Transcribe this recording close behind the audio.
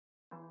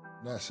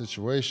in that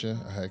situation,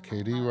 I had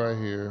KD right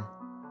here,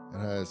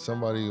 and I had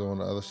somebody on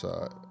the other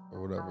side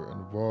or whatever,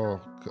 and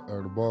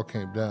the ball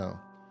came down.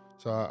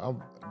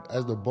 So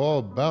as the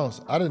ball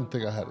bounced, I didn't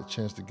think I had a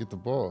chance to get the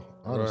ball,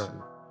 honestly.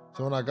 Right.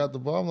 So when I got the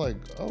ball, I'm like,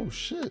 oh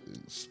shit.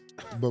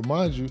 But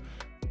mind you,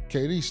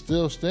 KD's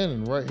still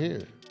standing right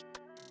here.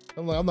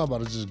 I'm like, I'm not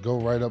about to just go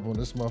right up on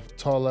this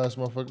tall ass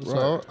motherfucker.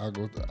 Right.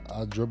 So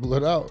I dribble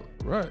it out.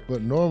 Right.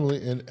 But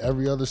normally in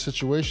every other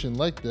situation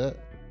like that,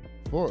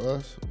 for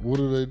us, what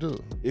do?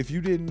 If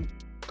you didn't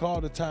call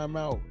the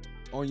timeout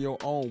on your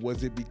own,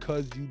 was it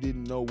because you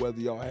didn't know whether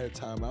y'all had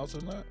timeouts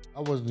or not?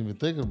 I wasn't even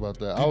thinking about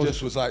that.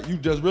 You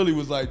just really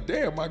was like,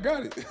 damn, I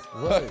got it.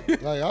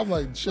 Right. Like I'm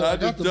like, shit, I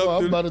got the ball.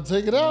 I'm about to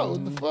take it out.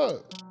 What the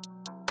fuck?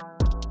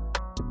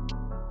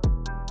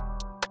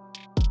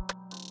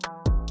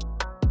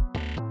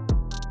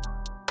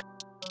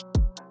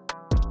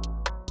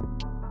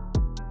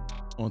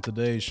 On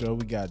today's show,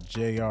 we got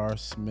J.R.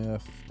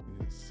 Smith,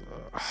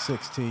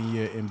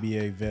 16-year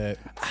NBA vet,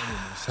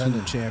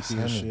 2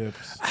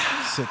 championships,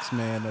 6th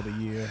man of the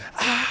year.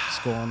 What's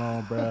going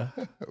on, bro?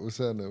 What's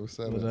happening?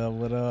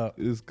 What up?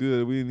 It's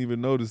good. We didn't even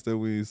notice that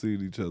we ain't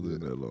seen each other in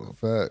that long.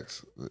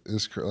 Facts. I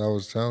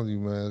was telling you,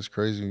 man, it's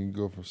crazy when you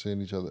go from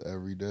seeing each other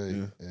every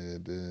day,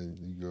 and then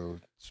you go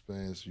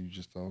Spain, so you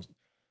just don't.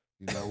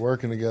 You're not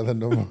working together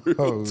no more. You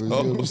know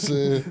what I'm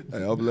saying?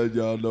 Hey, I'm letting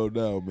y'all know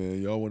now,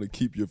 man. Y'all want to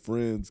keep your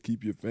friends,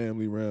 keep your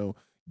family around,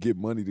 get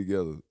money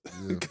together.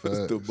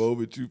 Because the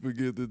moment you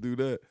forget to do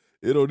that,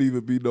 it don't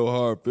even be no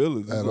hard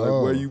feelings. It's like,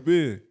 where you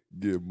been?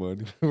 Get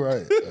money.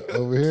 Right.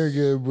 Over here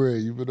getting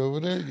bread. You been over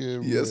there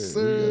getting bread. Yes,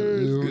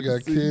 sir. We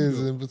got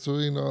kids in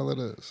between, all of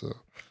that. So,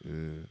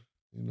 yeah.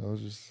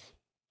 Just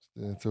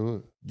stay into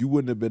it. You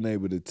wouldn't have been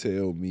able to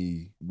tell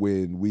me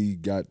when we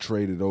got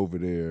traded over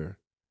there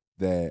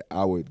that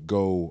I would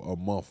go a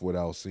month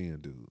without seeing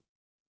dude.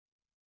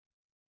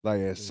 Like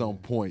at some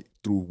point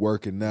through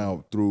working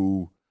out,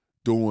 through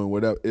doing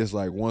whatever, it's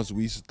like once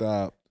we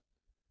stopped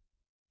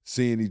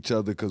seeing each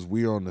other because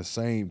we're on the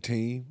same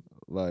team,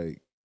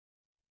 like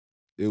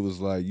it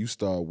was like you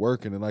start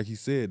working. And like he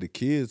said, the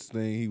kids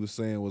thing he was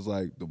saying was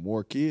like the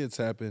more kids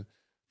happen,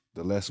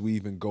 the less we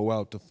even go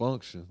out to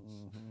functions.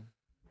 Mm-hmm.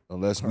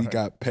 Unless we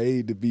got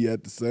paid to be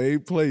at the same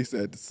place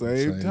at the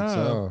same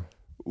time.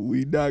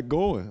 We not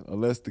going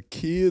unless the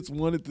kids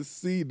wanted to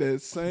see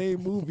that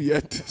same movie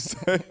at the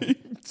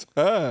same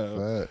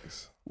time.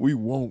 Facts. We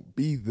won't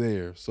be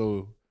there.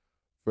 So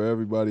for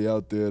everybody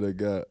out there that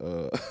got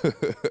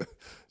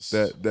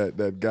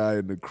that guy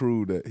in the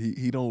crew, that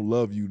he don't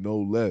love you no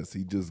less.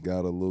 He just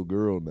got a little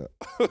girl now.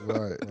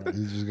 Right.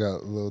 He just got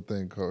a little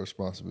thing called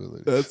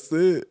responsibility. That's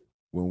it.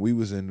 When we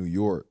was in New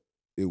York,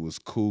 it was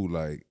cool.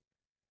 Like,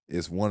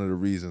 it's one of the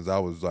reasons I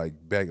was like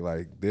back,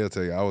 like they'll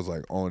tell you, I was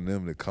like on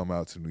them to come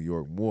out to New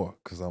York more.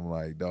 Cause I'm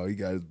like, dog, he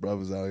got his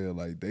brothers out here,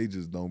 like they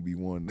just don't be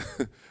wanting,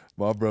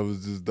 my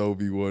brothers just don't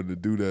be wanting to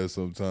do that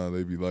sometimes.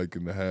 They be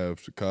liking to have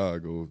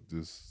Chicago,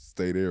 just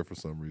stay there for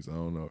some reason, I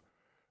don't know.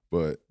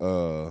 But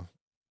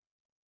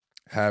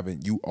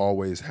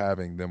always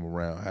having them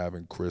around,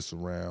 having Chris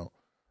around,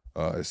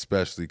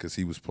 especially cause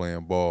he was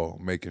playing ball,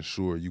 making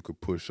sure you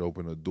could push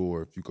open a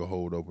door, if you could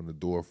hold open the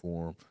door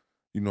for him.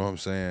 You know what I'm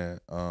saying?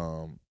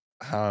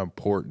 How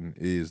important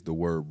is the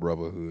word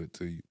brotherhood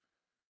to you?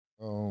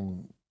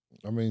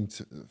 I mean,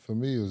 for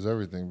me, it was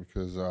everything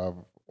because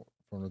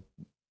from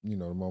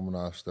the moment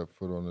I stepped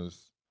foot on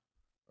this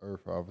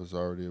earth, I was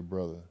already a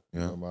brother.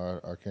 Yeah.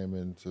 I came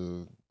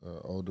into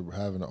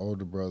having an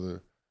older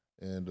brother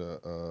and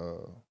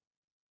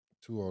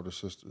 2 older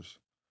sisters.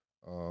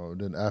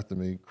 Then after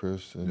me,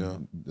 Chris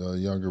and a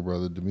younger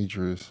brother,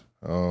 Demetrius.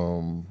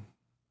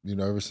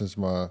 Ever since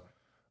my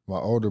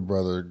older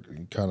brother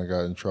kind of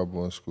got in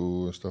trouble in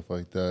school and stuff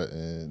like that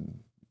and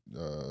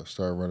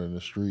started running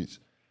the streets.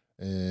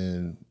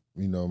 And,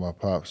 my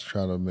pops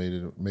trying to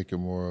make it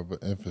more of an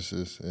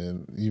emphasis.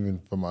 And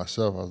even for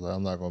myself, I was like,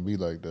 I'm not going to be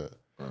like that.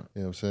 Right.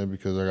 You know what I'm saying?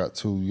 Because I got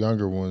 2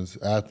 younger ones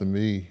after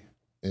me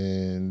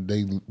and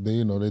they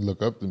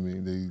look up to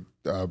me.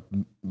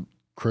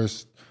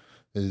 Chris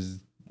is,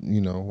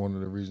 one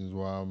of the reasons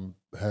why I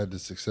had the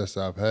success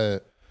I've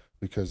had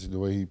because of the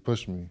way he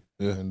pushed me.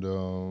 Yeah. And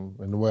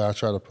the way I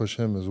try to push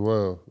him as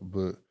well.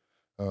 But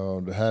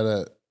to have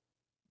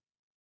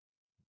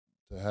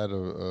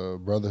a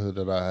brotherhood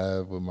that I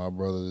have with my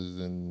brothers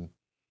and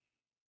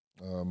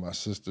my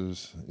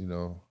sisters,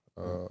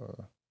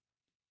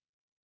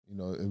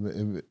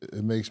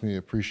 it makes me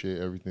appreciate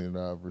everything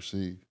that I've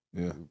received.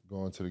 Yeah.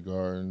 Going to the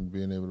Garden,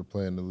 being able to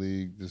play in the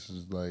league, this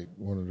is like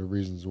one of the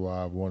reasons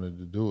why I've wanted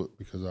to do it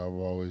because I've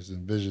always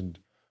envisioned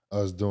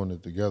us doing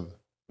it together.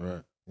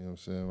 Right. You know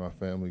what I'm saying? My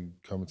family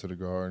coming to the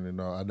Garden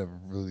and all. I never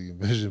really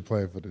envisioned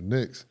playing for the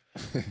Knicks.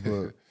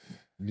 But,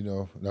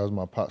 that was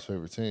my pop's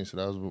favorite team. So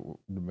that was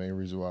the main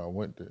reason why I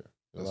went there.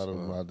 A lot of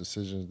my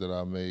decisions that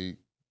I made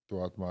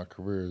throughout my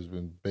career has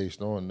been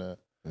based on that.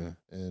 Yeah.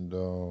 And,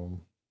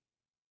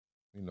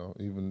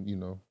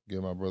 even,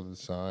 get my brother to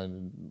sign.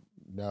 And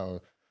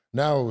now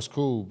it was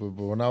cool. But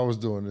when I was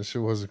doing this,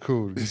 shit wasn't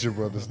cool to get your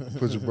brother,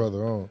 put your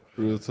brother on.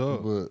 Real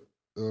talk. But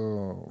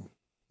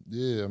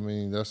Yeah, I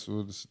mean that's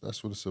what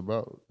it's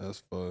about. That's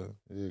fun.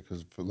 Yeah,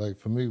 because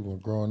for me, when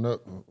growing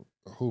up,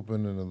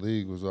 hooping in the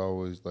league was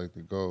always like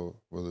the goal,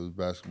 whether it was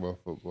basketball,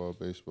 football,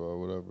 baseball,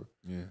 whatever.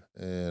 Yeah.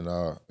 And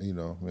you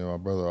know, me and my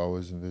brother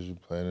always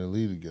envisioned playing in the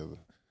league together,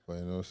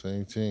 playing on the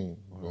same team,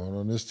 going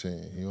on this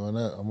team. He on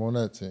that, I'm on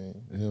that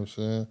team. You know what I'm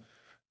saying?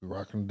 We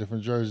rocking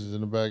different jerseys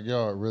in the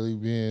backyard, really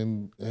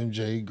being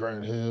MJ,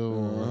 Grant Hill,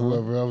 or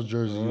whoever else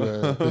jersey you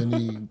had,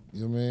 Benny,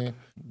 you know what I mean?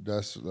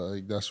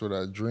 That's where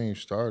that dream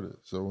started.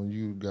 So when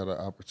you got an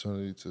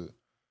opportunity to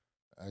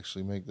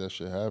actually make that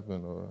shit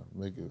happen or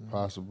make it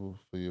possible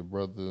for your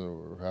brother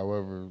or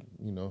however,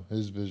 you know,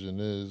 his vision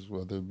is,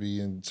 whether it be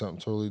in something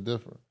totally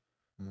different.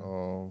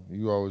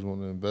 You always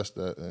want to invest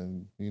that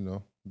and, you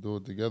know, do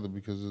it together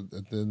because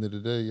at the end of the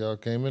day, y'all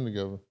came in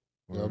together.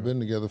 Y'all been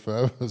together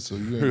forever, so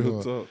you ain't Real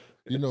going. talk.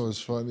 You know, it's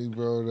funny,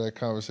 bro, that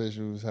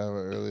conversation we was having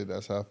earlier,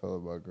 that's how I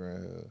felt about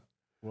Grant Hill.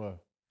 What?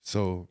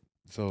 So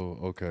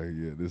okay,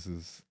 yeah, this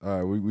is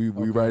all right. We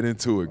right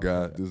into it,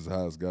 guys. This is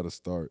how it's got to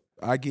start.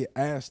 I get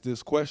asked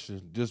this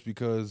question just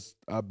because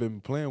I've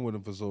been playing with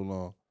him for so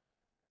long,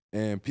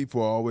 and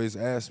people always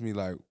ask me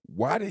like,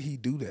 "Why did he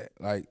do that?"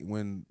 Like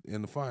when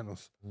in the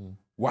finals,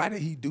 why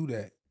did he do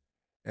that?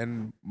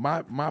 And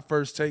my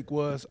first take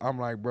was, I'm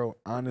like, bro,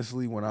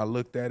 honestly, when I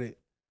looked at it,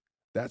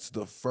 that's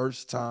the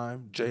first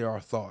time JR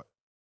thought.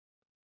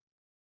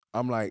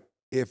 I'm like,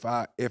 if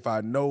I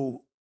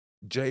know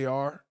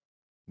JR.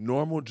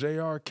 Normal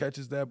JR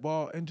catches that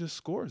ball and just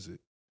scores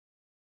it.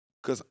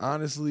 Cause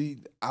honestly,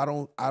 I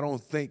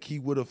don't think he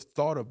would have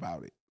thought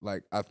about it.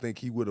 Like I think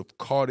he would have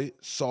caught it,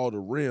 saw the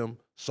rim,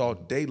 saw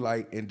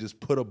daylight, and just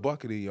put a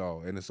bucket in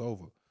y'all, and it's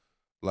over.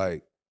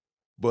 Like,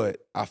 but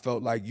I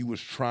felt like you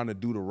was trying to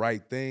do the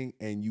right thing,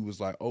 and you was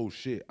like, oh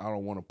shit, I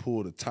don't want to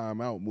pull the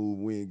timeout move.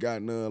 We ain't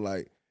got none.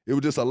 Like it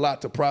was just a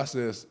lot to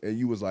process, and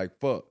you was like,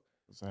 fuck.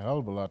 It's a hell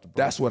of a lot to process.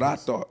 That's what I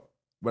thought.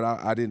 But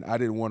I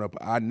didn't want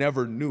to. I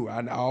never knew.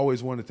 I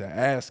always wanted to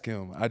ask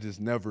him. I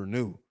just never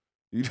knew.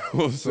 You know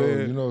what I'm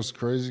saying? You know it's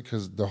crazy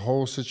because the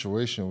whole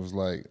situation was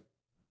like,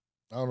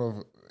 I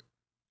don't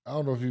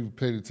know if you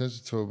paid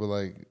attention to it, but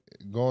like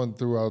going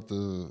throughout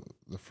the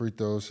free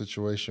throw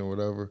situation,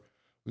 whatever,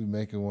 we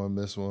making one,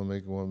 miss one,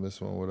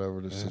 whatever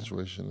the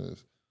situation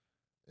is,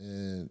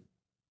 and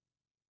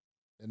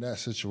in that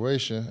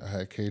situation, I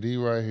had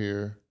KD right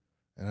here,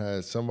 and I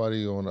had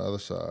somebody on the other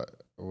side.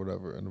 Or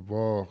whatever, and the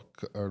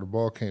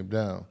ball came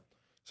down.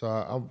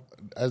 So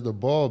as the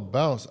ball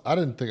bounced, I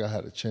didn't think I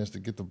had a chance to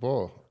get the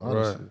ball,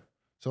 honestly. Right.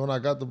 So when I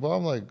got the ball,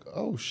 I'm like,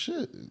 oh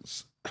shit.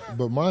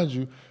 But mind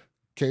you,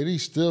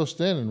 KD's still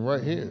standing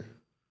right here.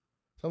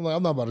 So I'm like,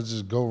 I'm not about to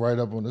just go right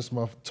up on this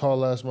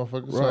tall ass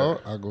motherfucker.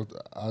 Right. So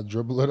I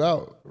dribble it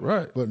out.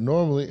 Right. But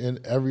normally in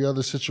every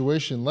other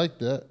situation like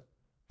that,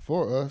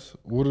 for us,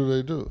 what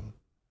do?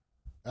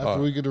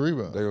 After we get the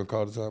rebound, they're gonna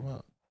call the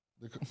timeout.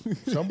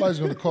 Somebody's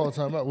gonna call a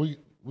timeout.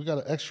 We got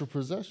an extra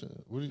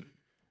possession.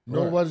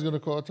 Nobody's gonna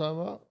call a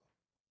timeout.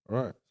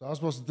 Right. So I'm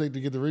supposed to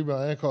get the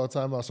rebound and call a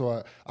timeout.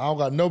 So I don't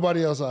got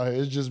nobody else out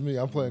here. It's just me.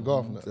 I'm playing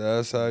golf now.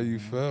 That's how you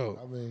felt.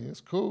 I mean, it's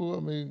cool.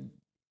 I mean,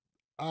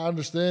 I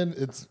understand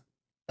it's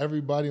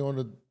everybody on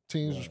the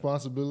team's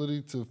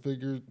responsibility to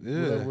figure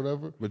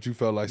whatever. But you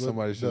felt like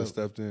somebody should have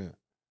stepped in.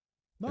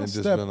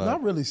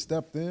 Not really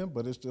stepped in,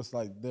 but it's just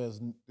like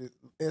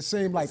it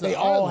seemed like they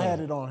all had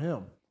it on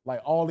him.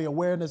 Like all the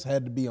awareness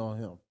had to be on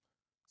him.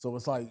 So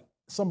it's like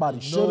somebody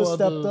should have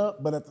stepped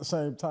up, but at the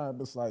same time,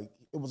 it's like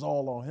it was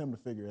all on him to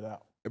figure it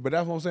out. But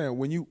that's what I'm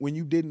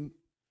saying.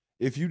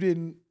 If you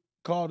didn't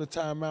call the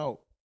timeout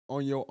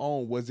on your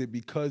own, was it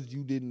because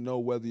you didn't know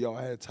whether y'all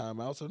had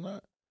timeouts or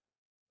not?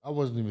 I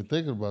wasn't even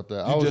thinking about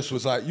that.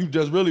 You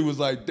just really was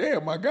like,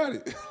 damn, I got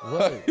it.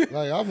 Right.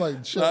 Like I'm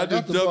like, shit, I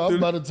got the ball. I'm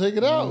about to take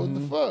it out. What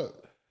the fuck?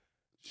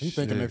 He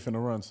thinking they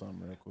finna run something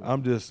real quick.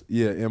 I'm just,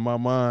 in my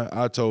mind,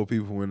 I told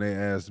people when they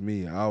asked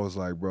me, I was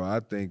like, bro, I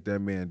think that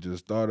man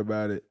just thought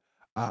about it.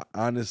 I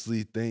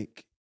honestly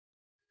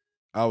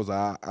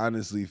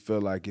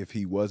feel like if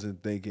he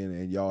wasn't thinking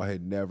and y'all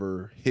had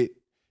never hit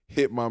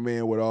my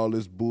man with all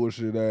this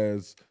bullshit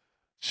ass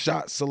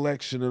shot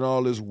selection and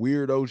all this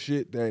weirdo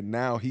shit, that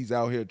now he's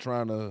out here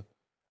trying to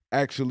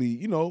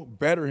actually,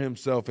 better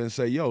himself and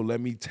say, yo, let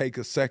me take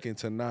a second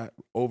to not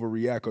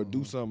overreact or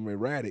do something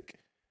erratic.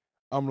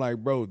 I'm like,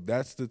 bro,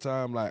 that's the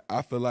time. Like,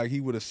 I feel like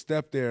he would have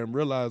stepped there and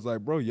realized,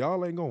 like, bro,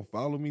 y'all ain't gonna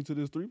follow me to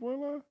this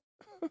 3-point line,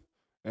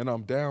 and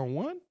I'm down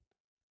one.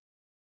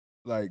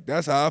 Like,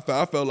 that's how I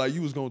felt. I felt like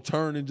you was gonna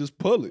turn and just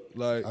pull it.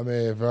 Like, I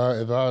mean, if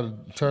I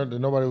turned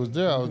and nobody was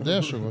there, I was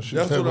damn sure gonna shoot.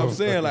 That's what I'm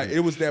saying. Like, it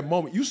was that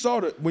moment. You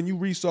saw when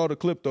you saw the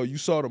clip though. You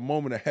saw the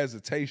moment of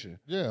hesitation.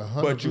 Yeah,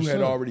 100%. But you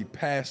had already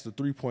passed the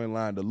 3-point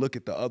line to look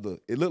at the other.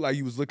 It looked like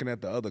you was looking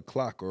at the other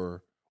clock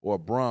or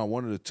Bron,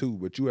 one of the two.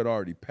 But you had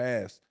already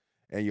passed.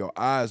 And your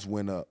eyes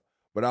went up.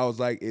 But I was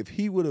like, if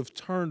he would have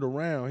turned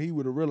around, he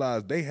would have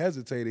realized they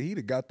hesitated. He'd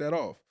have got that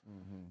off.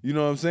 Mm-hmm. You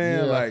know what I'm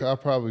saying? Yeah, like I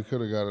probably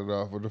could have got it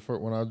off. But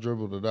when I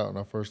dribbled it out and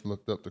I first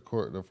looked up the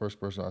court, the first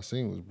person I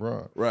seen was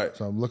Bron. Right.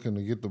 So I'm looking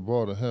to get the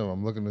ball to him.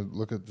 I'm looking to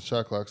look at the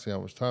shot clock, see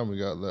how much time we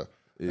got left.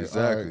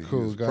 Exactly. Right, cool.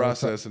 He was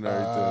processing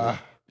everything.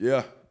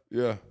 Yeah.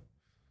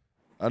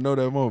 I know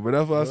that moment. But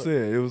that's what I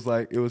said. It was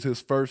like, it was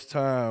his first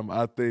time,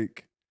 I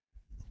think,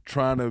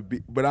 trying to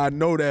be, but I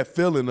know that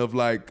feeling of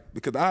like,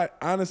 because I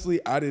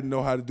didn't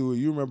know how to do it.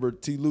 You remember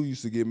T. Lou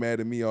used to get mad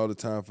at me all the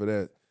time for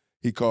that.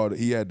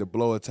 He had to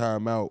blow a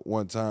timeout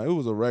one time. It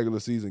was a regular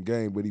season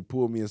game, but he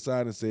pulled me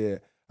aside and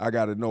said, I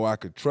got to know I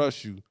could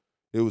trust you.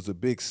 It was a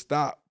big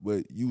stop,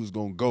 but you was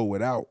going to go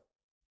without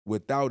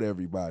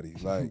everybody.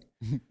 Like,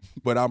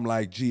 but I'm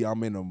like, gee,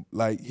 I'm in a,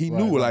 like, he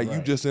knew, like,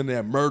 you just in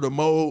that murder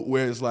mode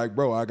where it's like,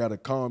 bro, I got to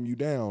calm you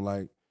down.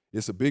 Like,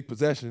 it's a big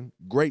possession.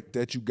 Great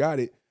that you got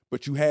it,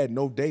 but you had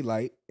no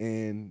daylight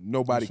and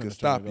nobody could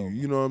stop you.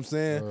 You know what I'm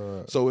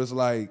saying? So it's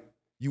like,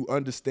 you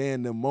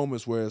understand the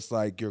moments where it's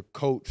like your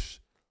coach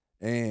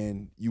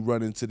and you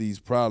run into these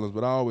problems.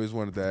 But I always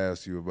wanted to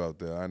ask you about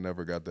that. I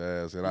never got to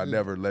ask, and I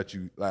never let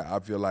you, like, I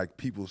feel like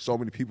so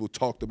many people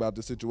talked about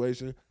the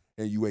situation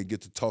and you ain't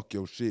get to talk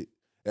your shit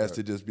as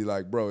to just be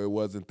like, bro, it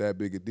wasn't that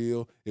big a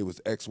deal. It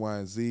was X, Y,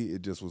 and Z.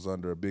 It just was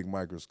under a big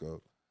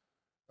microscope.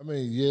 I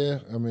mean, yeah.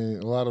 I mean,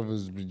 a lot of it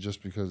is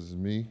just because it's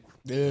me.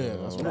 Yeah,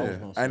 that's what I was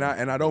gonna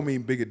say. And I don't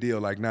mean big a deal,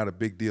 like not a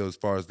big deal as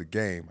far as the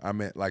game. I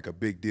meant like a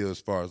big deal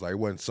as far as like,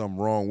 wasn't something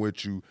wrong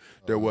with you.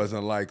 There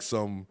wasn't like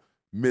some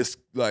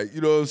like, you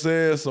know what I'm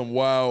saying? Some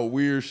wild,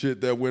 weird shit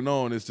that went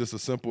on. It's just a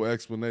simple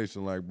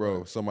explanation. Like,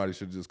 bro, somebody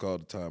should just call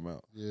the timeout.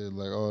 Yeah,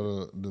 like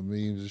all the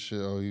memes and shit.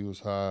 Oh, he was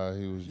high.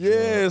 He was drunk.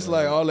 It's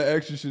like all the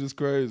extra shit is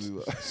crazy.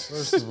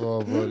 First of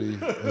all, buddy,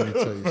 let me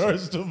tell you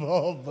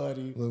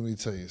something. Let me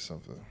tell you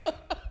something.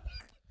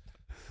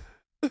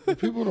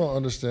 People don't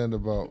understand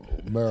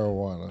about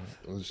marijuana,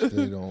 which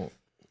they don't,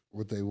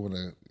 what they want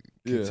to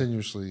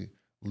continuously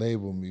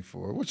label me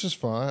for, which is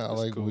fine. I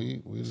like cool.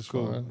 weed. Weed is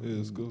cool. Fine. Yeah,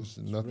 it's cool. There's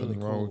nothing really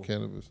wrong with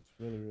cannabis.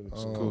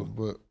 It's really cool.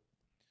 But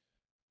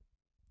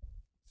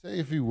say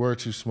if you were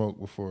to smoke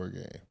before a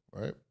game,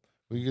 right?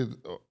 We get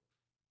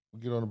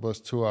on the bus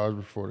 2 hours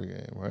before the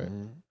game, right?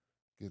 Mm-hmm.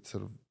 Get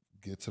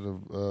to the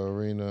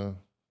arena.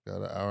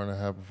 Got an hour and a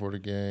half before the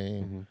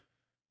game.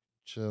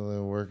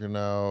 Chilling, working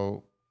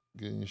out,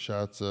 getting your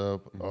shots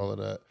up, all of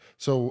that.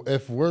 So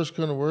if worse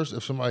come to worse,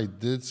 if somebody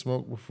did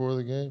smoke before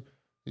the game,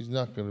 he's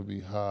not going to be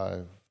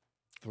high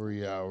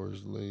 3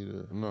 hours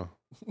later. No.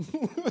 Maybe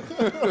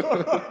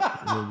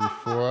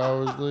 4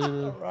 hours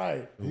later.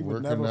 Right. He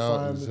would working never out,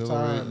 find the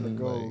time to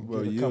go. Like,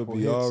 well, you'll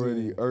be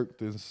already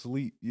irked and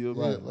sleep. You'll be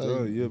like,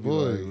 bro. You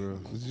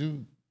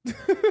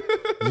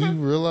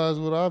realize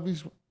what I be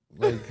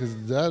like? Because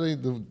that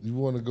ain't the you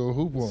want to go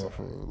hoop on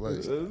for.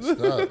 Like,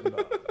 stop.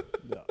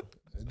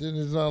 Then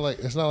it's not like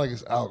it's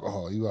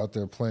alcohol. You out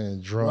there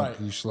playing drunk,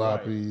 you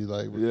sloppy,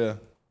 like yeah.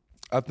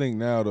 I think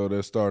now though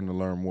they're starting to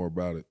learn more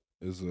about it.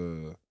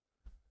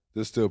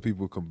 There's still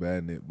people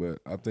combating it, but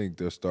I think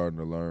they're starting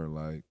to learn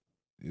like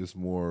it's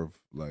more of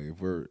like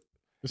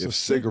if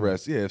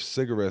cigarettes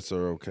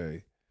are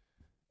okay.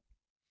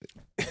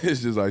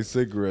 It's just like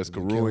cigarettes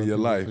can ruin your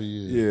life.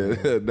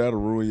 That'll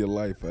ruin your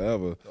life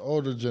forever. The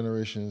older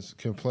generations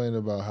complain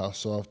about how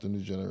soft the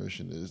new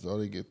generation is. Oh,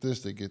 they get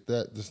this, they get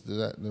that, this,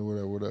 that, and then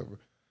whatever.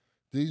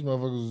 These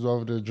motherfuckers was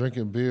over there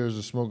drinking beers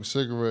and smoking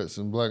cigarettes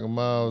and Black &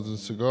 Milds and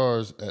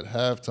cigars at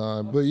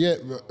halftime. But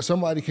yet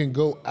somebody can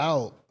go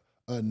out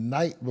a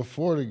night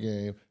before the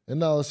game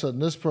and all of a sudden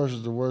this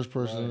person's the worst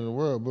person in the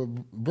world. But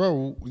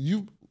bro,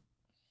 you,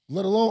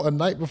 let alone a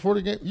night before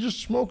the game, you're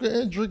smoking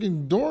and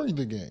drinking during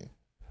the game.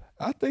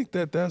 I think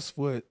that's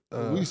what...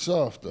 we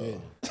soft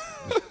though. Yeah.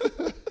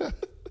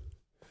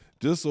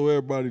 Just so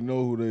everybody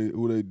know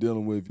who they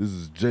dealing with, this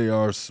is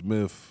J.R.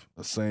 Smith,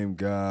 the same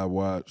guy I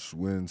watched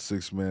win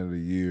 6th Man of the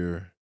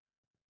Year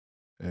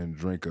and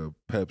drink a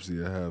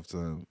Pepsi at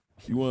halftime.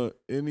 You want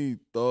any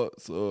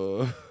thoughts?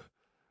 You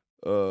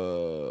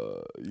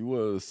want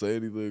to say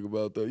anything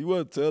about that? You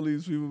want to tell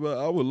these people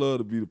about it? I would love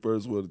to be the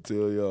first one to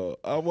tell y'all.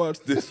 I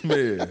watched this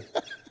man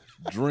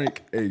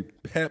drink a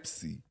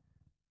Pepsi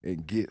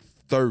and get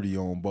 30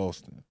 on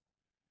Boston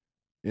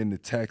in the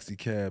taxi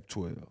cab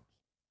 12.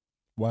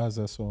 Why is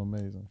that so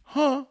amazing?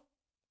 Huh?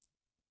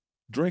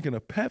 Drinking a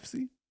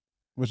Pepsi?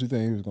 What you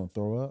think, he was going to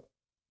throw up?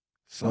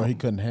 Or he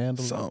couldn't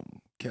handle it?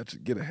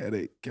 Get a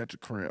headache, catch a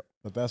cramp.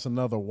 But that's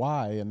another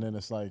why, and then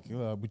it's like,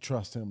 we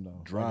trust him though.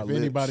 Dry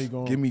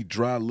lips. Give me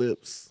dry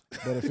lips.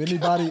 But if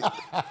anybody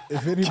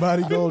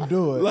gonna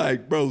do it.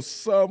 Like, bro,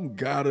 some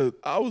gotta,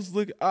 I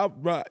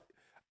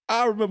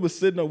remember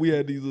sitting up, we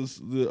had these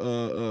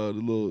the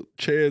little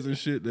chairs and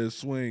shit that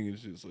swing and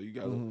shit, so you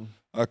gotta,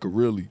 I could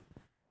really,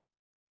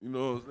 you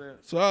know what I'm saying?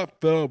 So I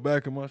fell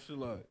back in my shit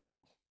like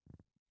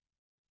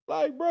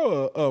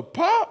bro, a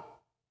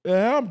pop, and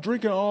I'm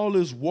drinking all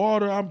this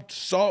water, I'm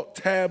salt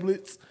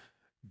tablets,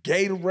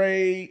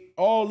 Gatorade,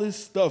 all this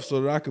stuff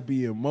so that I could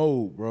be in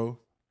mode, bro.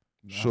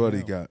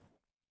 Shorty got.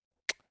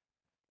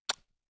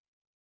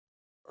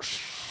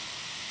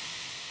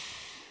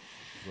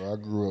 Bro, I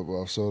grew up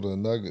off soda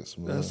and nuggets,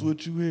 man. That's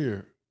what you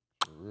hear.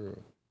 For real.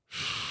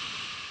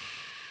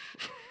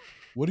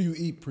 What do you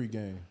eat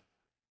pregame?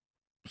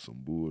 Some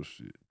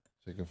bullshit.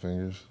 Chicken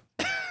fingers,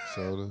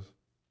 sodas,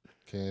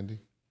 candy.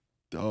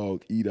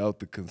 dog, eat out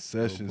the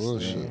concession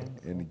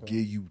stand and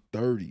give you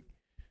 30.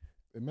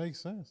 It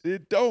makes sense.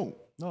 It don't.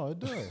 No, it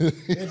does.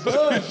 It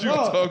does. You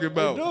talking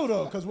about? It do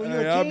though, because when you're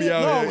a kid, I be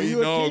out here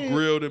eating all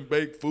grilled and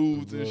baked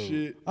foods and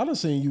shit. I done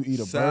seen you eat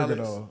a Salads.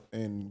 burger though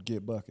and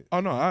get bucket. Oh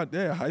no,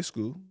 high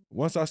school.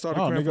 Once I started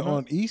nigga,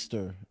 on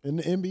Easter in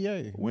the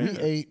NBA, when? we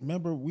ate.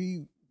 Remember,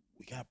 we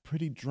got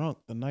pretty drunk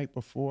the night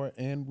before,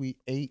 and we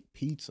ate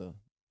pizza.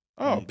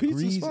 Oh, like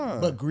pizza's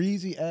fine, but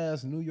greasy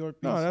ass New York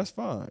pizza. No, that's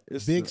fine.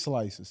 It's big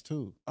slices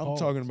too. I'm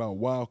talking about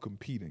while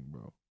competing,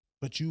 bro.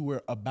 But you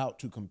were about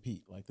to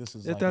compete. Like this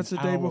is If like that's an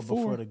the day hour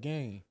before the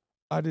game.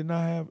 I did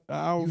not have an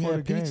hour before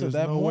the game. You had pizza There's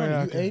that no morning.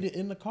 way You ate it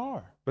in the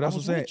car. But that's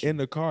what I'm saying. In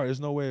the car, there's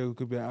no way it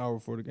could be an hour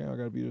before the game. I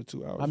got to be there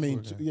 2 hours. I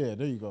mean, yeah,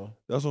 there you go.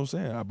 That's what I'm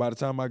saying. By the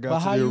time I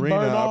got but to the arena,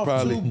 I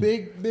probably two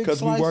big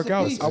because we work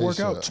out. Pizza. I work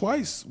out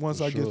twice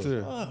once I get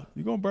there.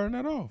 You're gonna burn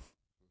that off.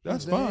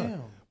 That's fine.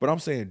 But I'm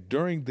saying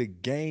during the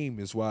game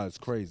is why it's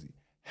crazy.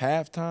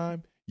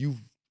 Halftime,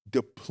 you've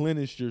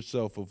deplenished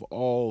yourself of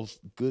all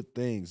good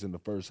things in the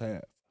first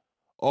half.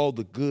 All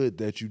the good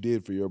that you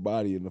did for your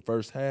body in the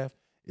first half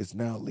is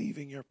now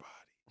leaving your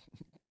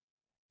body.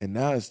 And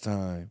now it's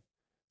time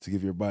to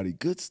give your body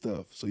good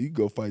stuff so you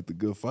go fight the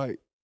good fight.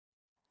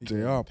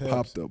 JR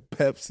popped a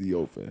Pepsi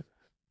open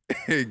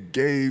and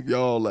gave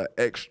y'all an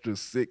extra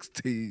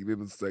 16 in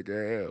the second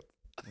half.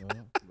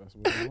 Well, that's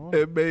what we want.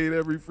 And made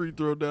every free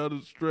throw down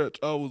the stretch.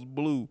 I was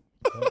blue.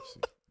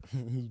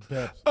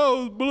 Pepsi. I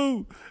was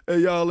blue.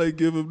 And y'all ain't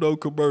give him no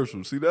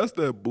commercial. See, that's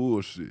that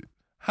bullshit.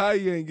 How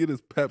you ain't get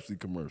his Pepsi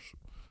commercial?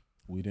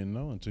 We didn't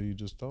know until you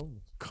just told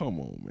us. Come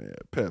on, man.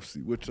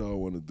 Pepsi, what y'all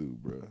want to do,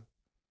 bro?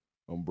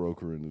 I'm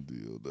brokering the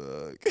deal,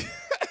 dog.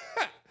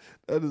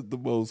 That is the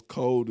most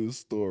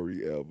coldest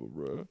story ever,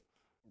 bro.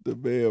 The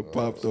man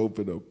popped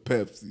open a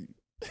Pepsi.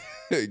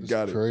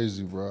 Got it.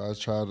 Crazy, bro.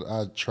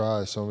 I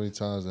tried so many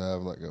times to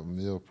have like a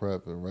meal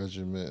prep and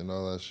regiment and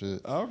all that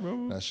shit. I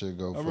remember. That shit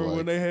go for remember like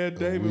when they had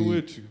David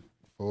with you.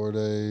 4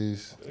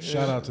 days.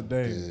 Shout out to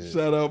David. Yeah.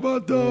 Shout out my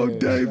dog,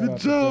 David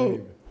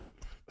Jones.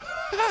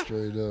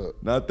 Straight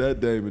up. Not that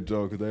Damon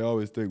Jones, because they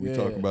always think we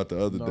talking about the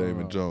other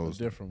Damon Jones.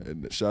 Different.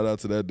 And shout out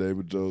to that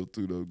Damon Jones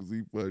too, though, because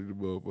he funny the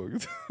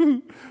motherfucker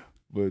too.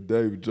 But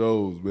David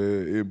Jones,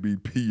 man,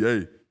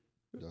 MBPA.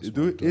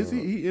 Is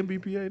he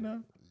MBPA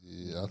now?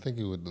 Yeah, I think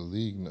he with the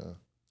league now.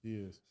 He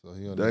is. So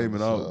he on Damon,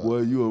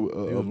 boy, you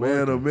a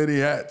man of many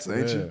hats,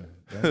 ain't you?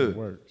 That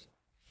works.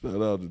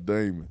 Shout out to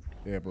Damon.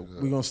 Yeah, but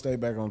we're gonna stay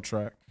back on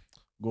track.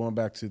 Going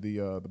back to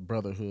the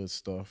Brotherhood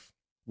stuff.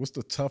 What's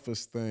the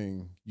toughest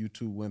thing you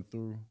two went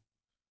through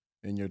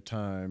in your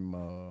time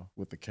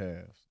with the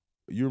Cavs?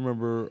 You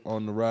remember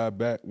on the ride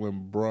back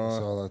when Bron?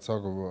 That's all I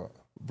talk about.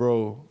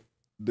 Bro,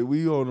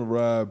 we on the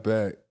ride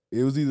back.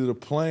 It was either the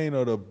plane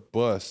or the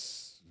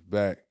bus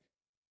back,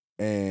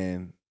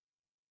 and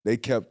they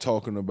kept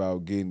talking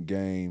about getting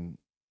game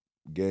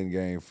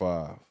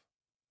 5.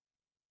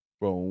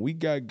 Bro, when we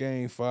got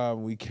game 5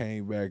 and we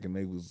came back and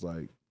they was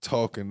like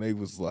talking, they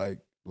was like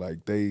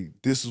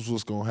this is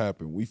what's gonna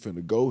happen. We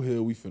finna go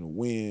here, we finna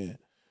win,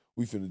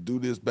 we finna do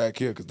this back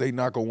here, because they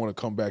not gonna wanna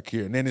come back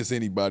here, and then it's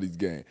anybody's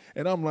game.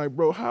 And I'm like,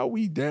 bro, how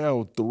we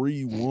down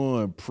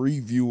 3-1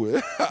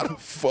 previewing how the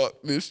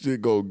fuck this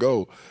shit gonna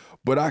go?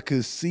 But I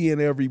could see in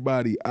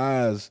everybody's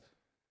eyes,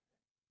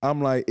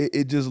 I'm like,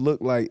 it just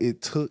looked like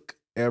it took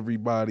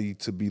everybody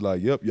to be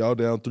like, yep, y'all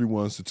down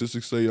 3-1,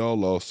 statistics say y'all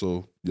lost,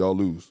 so y'all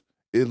lose.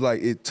 It's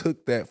like it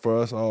took that for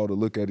us all to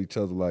look at each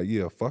other like,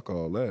 yeah, fuck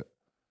all that.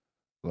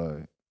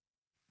 Like,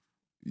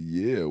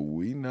 yeah,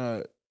 we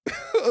not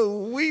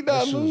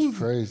that losing. Was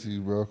crazy,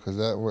 bro. Because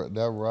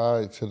that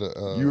ride to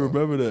the you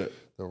remember that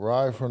the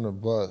ride from the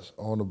bus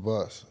on the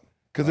bus.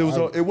 Because it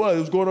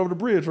was going over the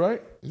bridge,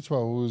 right? You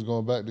talking when we was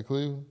going back to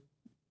Cleveland?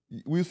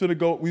 We was finna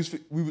go.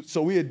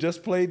 So we had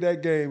just played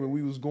that game and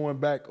we was going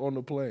back on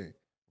the plane.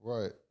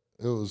 Right.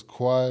 It was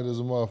quiet as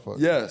a motherfucker.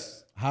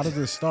 Yes. How did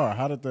it start?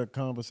 How did the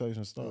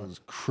conversation start? It was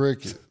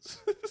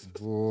crickets,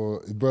 boy,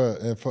 bro.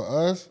 And for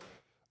us,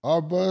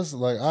 our bus,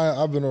 like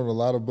I've been on a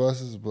lot of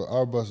buses, but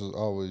our bus was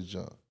always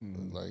junk.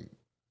 Mm-hmm. Like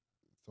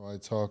somebody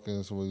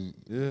talking, somebody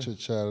chit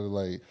chatted,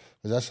 like,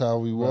 cause that's how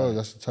we was. Right.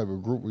 That's the type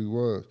of group we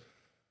was.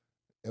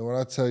 And when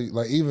I tell you,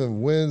 like,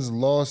 even wins,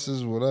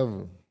 losses,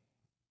 whatever,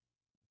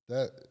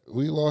 that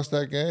we lost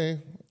that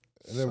game,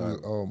 and then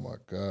oh my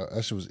God,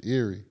 that shit was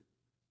eerie.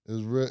 It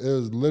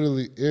was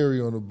literally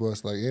eerie on the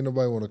bus. Like, ain't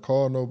nobody want to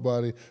call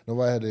nobody.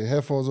 Nobody had their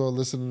headphones on,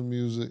 listening to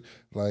music.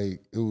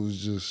 Like, it was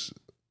just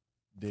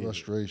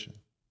frustration.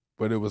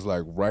 But it was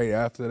like right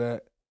after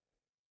that,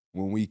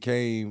 when we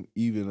came,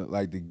 even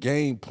like the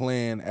game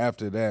plan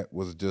after that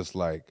was just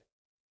like,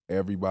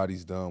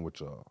 everybody's done with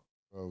y'all.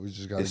 We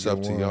just got to get one. It's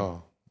up to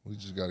y'all. We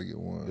just got to get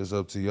one. It's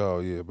up to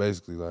y'all, yeah.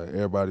 Basically, like,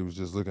 everybody was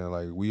just looking at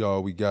like, we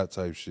all we got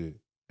type shit.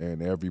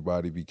 And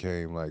everybody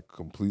became like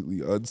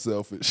completely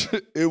unselfish.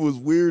 It was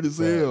weird as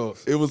hell.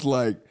 It was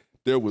like,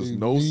 There was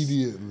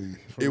immediately.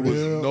 It was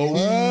no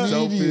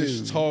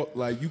selfish talk.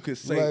 Like you could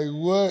say, like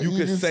what? You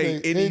could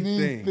say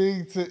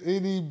anything to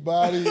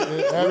anybody.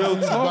 And real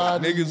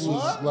talk.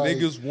 like,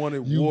 Niggas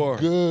wanted you war.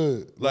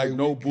 Good. Like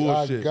no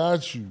bullshit. I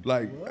got you.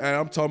 Like, and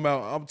I'm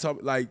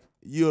talking like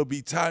you'll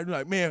be tired. You're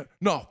like, man,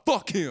 no,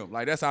 fuck him.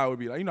 Like that's how it would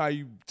be. Like, you know how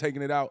you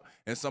taking it out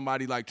and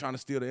somebody like trying to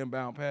steal the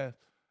inbound pass.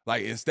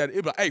 Like instead,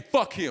 it'd be like, hey,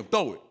 fuck him,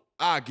 throw it.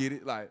 I get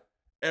it. Like.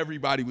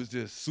 Everybody was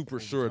just super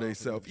sure of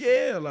themselves.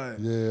 Yeah, like,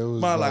 it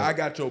was like I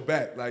got your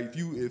back. Like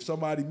if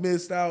somebody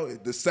missed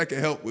out, the second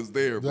help was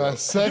there, bro. The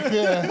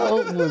second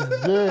help was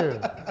there.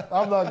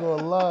 I'm not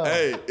gonna lie.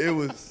 Hey, it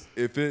was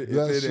if it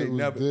ain't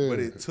never, there. But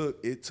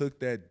it took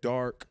that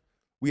dark.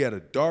 We had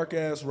a dark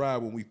ass ride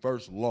when we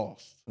first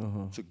lost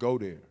to go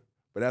there.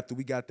 But after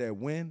we got that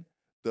win,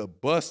 the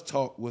bus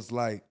talk was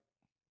like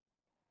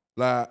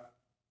I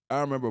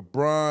remember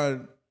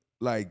Bron,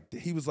 like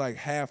he was like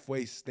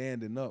halfway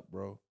standing up,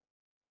 bro.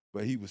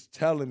 But he was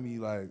telling me,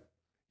 like,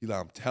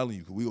 I'm telling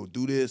you, we gonna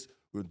do this,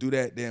 we're gonna do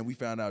that. Then we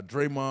found out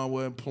Draymond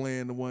wasn't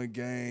playing the one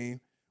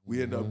game.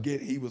 We ended up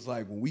he was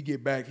like, when we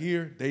get back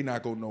here, they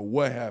not gonna know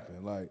what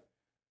happened. Like,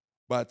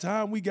 by the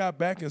time we got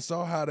back and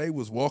saw how they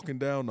was walking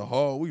down the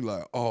hall, we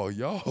like, oh,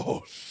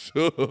 y'all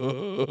shook.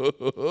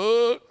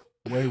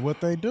 Wait,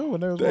 what they do when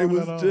they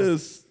was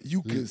just,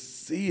 you could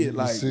see it.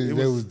 Like, they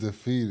was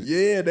defeated.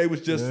 Yeah, they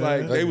was just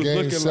like, they was game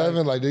looking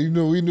 7, like we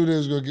knew we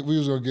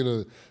was gonna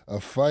get a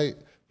fight.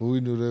 But we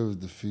knew they was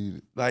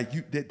defeated. Like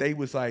they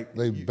was like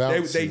they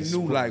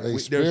knew like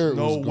there's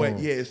no way.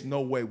 Yeah, it's no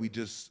way. We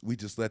just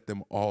let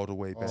them all the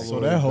way back. So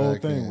that whole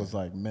thing was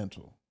like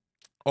mental.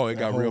 Oh, it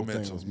got real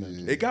mental.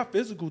 It got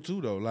physical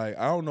too though. Like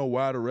I don't know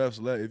why the refs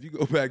let. If you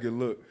go back and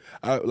look,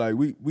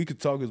 we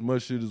could talk as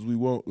much shit as we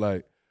want.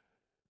 Like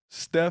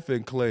Steph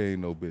and Clay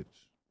ain't no bitch.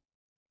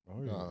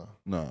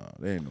 Nah,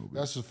 they ain't no bitch.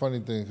 That's the funny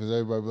thing because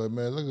everybody be like,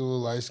 man, look at the little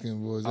light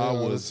skinned boys. They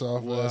all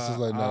soft asses.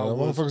 Like, nah, the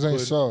motherfuckers ain't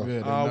soft.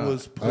 I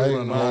was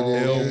putting my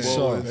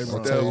elbow in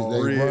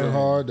They run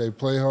hard, they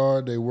play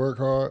hard, they work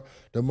hard.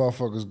 Them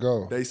motherfuckers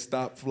go. They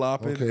stop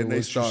flopping and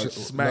they start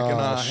smacking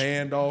our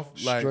hand off.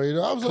 Like, straight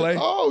up. I was Clay, like,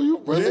 oh, you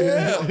really?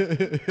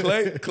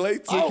 Yeah. Clay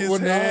took his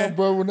hand.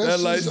 Bro, when that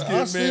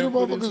I see the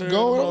motherfuckers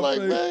going, I'm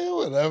like, man,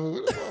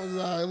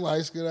 whatever.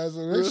 Light skinned ass.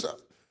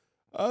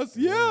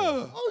 Yeah.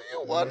 Oh,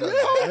 you want to?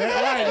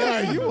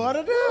 Yeah, you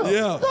wanted them.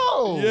 Yeah.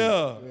 No.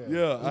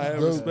 Yeah. I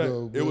have respect.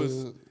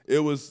 It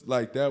was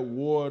like that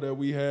war that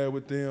we had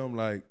with them.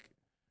 Like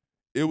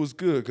it was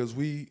good because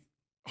we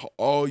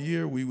all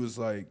year we was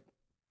like,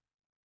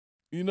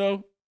 we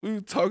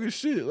were talking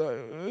shit.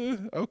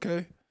 Like,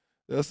 okay,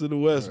 that's in the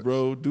West,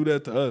 bro. Do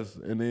that to us,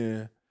 and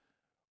then.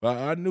 But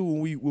I knew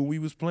when we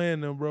was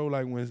playing them, bro.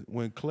 Like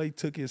when Clay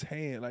took his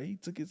hand, like he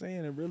took his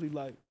hand and really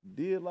like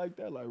did like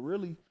that, like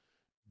really.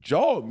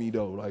 Jawed me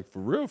though, like for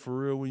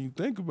real when you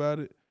think about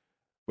it.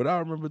 But I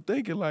remember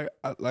thinking, like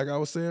I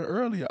was saying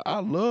earlier,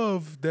 I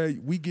love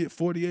that we get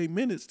 48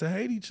 minutes to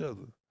hate each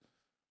other.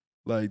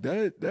 Like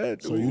that.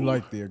 So you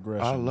like the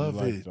aggression? I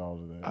love it. All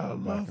of that. I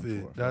love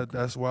it.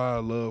 That's why I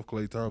love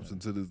Klay Thompson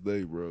to this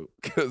day, bro.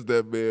 Because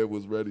that man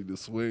was ready to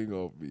swing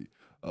off me.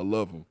 I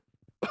love him.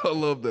 I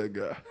love that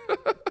guy.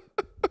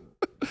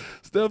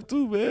 Steph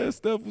too, man.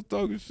 Steph was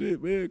talking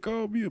shit, man.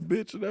 Called me a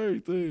bitch and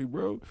everything,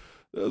 bro.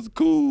 That's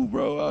cool,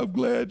 bro. I'm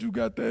glad you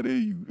got that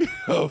in you.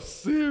 I'm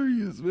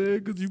serious, man,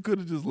 because you could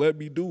have just let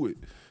me do it.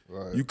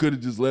 Right. You could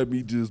have just let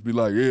me just be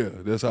like, yeah,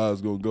 that's how it's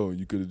going to go. And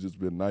you could have just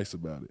been nice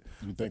about it.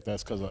 You think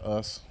that's because of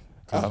us?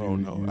 I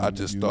don't know. I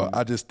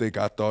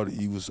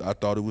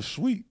thought it was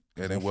sweet.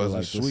 And it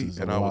wasn't sweet.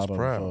 And I was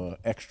proud.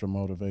 Extra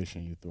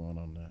motivation you throwing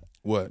on that.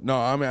 What? No,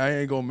 I mean,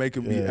 I ain't going to make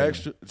him be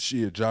extra.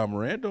 Shit, John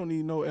Morant don't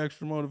need no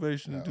extra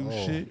motivation to do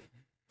shit.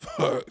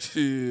 Fuck,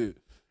 shit.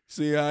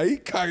 See how he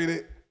cocking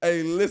it.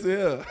 Hey, listen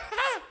here.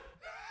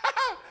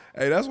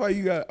 Hey, that's why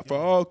you got, for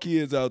all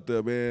kids out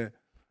there, man,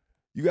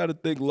 you got to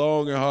think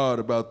long and hard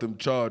about them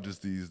charges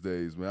these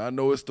days, man. I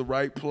know it's the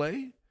right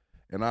play,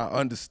 and I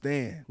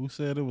understand. Who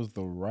said it was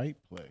the right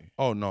play?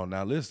 Oh, no.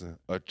 Now, listen,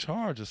 a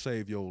charge will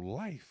save your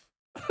life.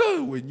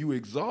 When you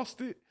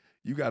exhausted,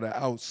 you got to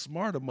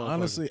outsmart a motherfucker.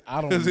 Honestly,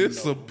 I don't know. Because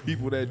there's some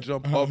people that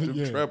jump off them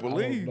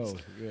trampolines.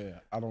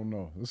 I don't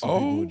know. There's some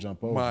people who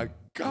jump over. My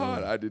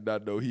God, I did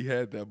not know he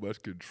had that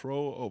much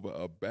control over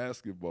a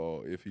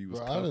basketball if he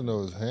was I didn't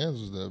know his hands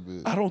was that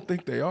big. I don't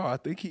think they are. I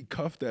think he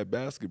cuffed that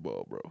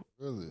basketball, bro.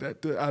 Really?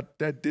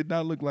 That did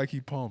not look like he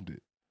palmed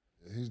it.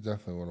 Yeah, he's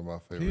definitely one of my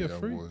favorite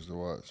young boys to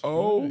watch.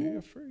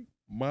 Oh,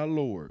 my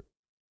Lord.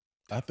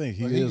 I think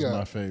he is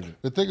my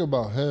favorite. The thing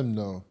about him,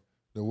 though,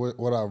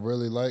 what I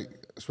really like,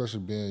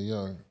 especially being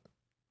young,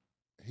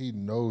 he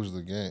knows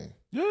the game.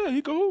 Yeah,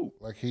 he can hoop.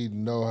 Like he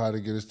know how to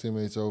get his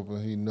teammates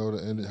open. He know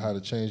how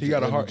to change. He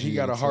got a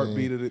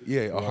heartbeat of it.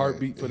 Yeah, a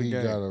heartbeat for the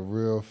game. He got a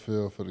real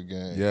feel for the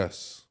game.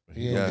 Yes.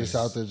 He ain't just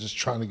out there just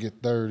trying to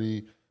get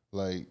 30.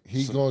 Like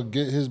he gonna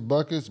get his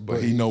buckets,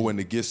 but he know when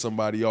to get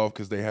somebody off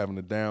because they having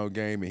a down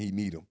game and he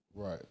need them.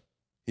 Right.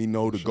 He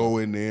know to go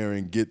in there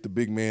and get the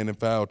big man in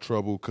foul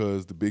trouble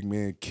because the big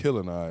man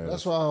killing our ass.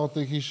 That's why I don't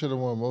think he should have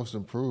won Most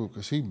Improved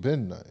because he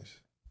been nice.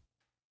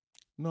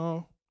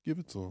 No, give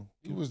it to him.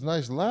 He was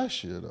nice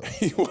last year, though.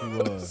 He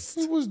was.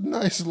 He was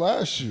nice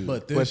last year.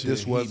 But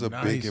this was a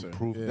big nicer.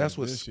 improvement. Yeah, That's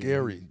what's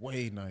scary.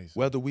 Way nicer.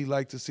 Whether we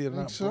like to see it or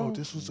not, so? bro,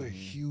 this was a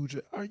huge.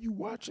 Are you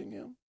watching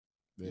him?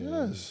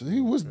 Yes,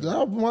 he was.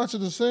 I'm watching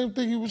the same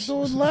thing he was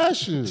doing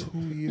last year. 2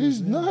 years.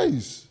 He's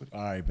nice.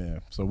 All right,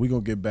 man. So we're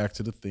going to get back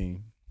to the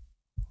theme.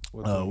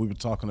 We were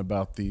talking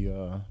about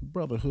the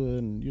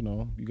brotherhood and, you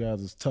know, you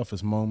guys'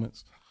 toughest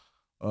moments.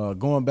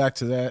 Going back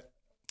to that,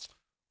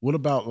 what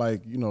about,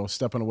 like, you know,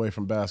 stepping away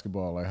from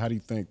basketball? Like, how do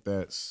you think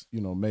that's, you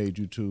know, made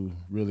you two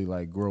really,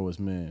 like, grow as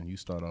men? You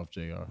start off,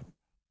 JR.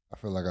 I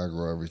feel like I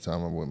grow every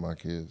time I'm with my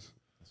kids.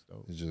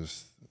 It's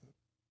just,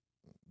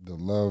 the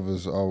love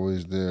is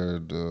always there.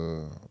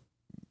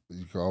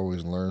 You can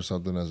always learn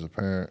something as a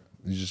parent.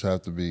 You just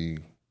have to be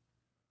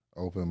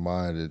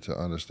open-minded to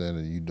understand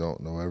that you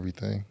don't know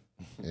everything.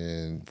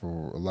 And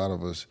for a lot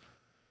of us,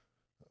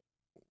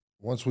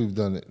 once we've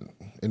done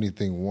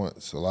anything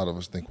once, a lot of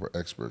us think we're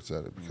experts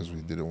at it because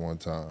we did it one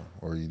time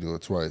or you do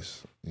it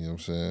twice. You know what I'm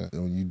saying?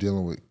 And when you're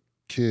dealing with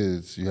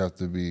kids, you have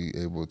to be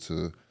able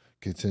to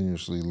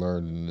continuously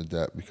learn and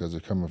adapt because they're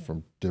coming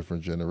from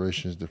different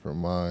generations, different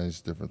minds,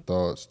 different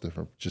thoughts,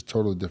 just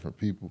totally different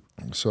people.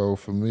 So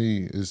for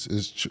me,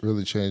 it's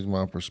really changed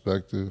my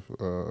perspective,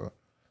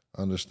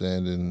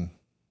 understanding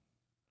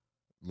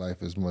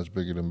life is much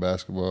bigger than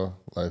basketball.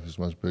 Life is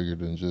much bigger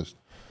than just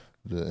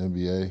the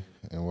NBA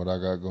and what I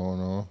got going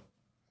on.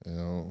 You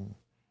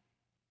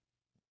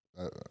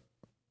know,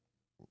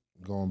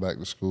 going back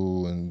to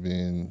school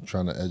and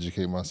trying to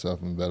educate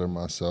myself and better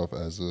myself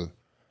as a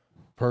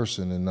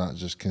person and not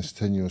just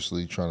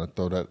continuously trying to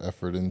throw that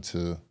effort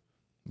into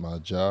my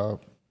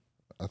job.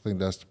 I think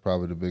that's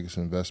probably the biggest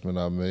investment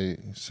I've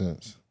made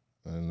since.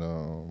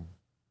 And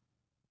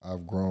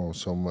I've grown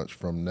so much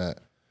from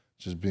that.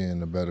 Just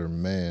being a better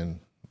man,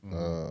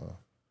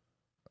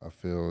 I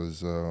feel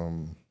is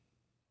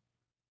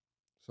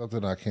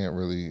something I can't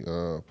really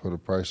put a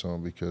price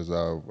on because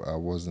I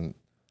wasn't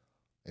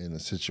in a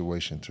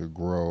situation to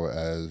grow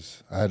I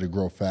had to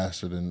grow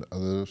faster than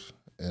others,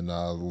 and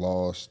I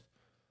lost,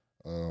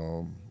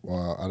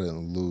 well, I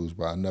didn't lose,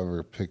 but I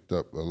never picked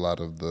up a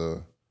lot of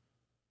the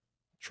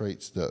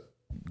traits that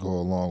go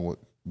along with,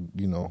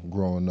 you know,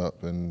 growing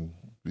up and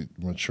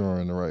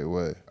maturing the right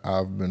way.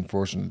 I've been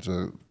fortunate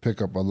to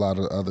pick up a lot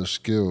of other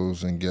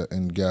skills and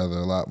gather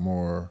a lot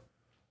more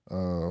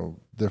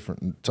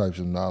different types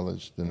of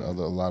knowledge than a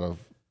lot of,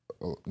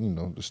 you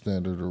know, the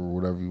standard or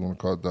whatever you want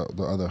to call it,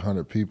 the other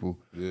 100 people.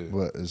 Yeah.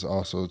 But it's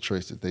also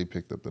traits that they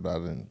picked up that I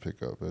didn't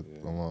pick up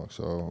along.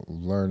 So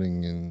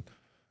learning and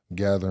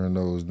gathering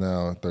those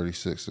now at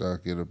 36, I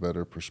get a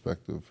better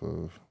perspective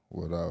of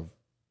what I've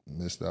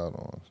missed out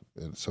on,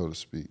 so to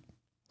speak.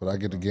 But I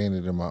get to gain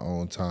it in my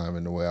own time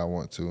and the way I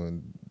want to,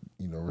 and,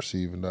 you know,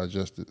 receive and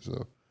digest it.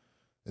 So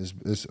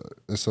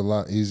it's a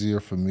lot easier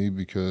for me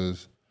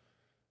because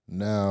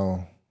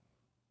now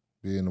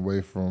being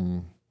away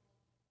from,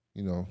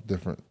 you know,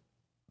 different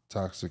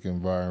toxic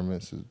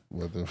environments,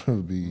 whether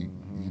it be,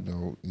 you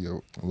know,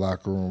 your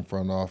locker room,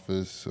 front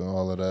office,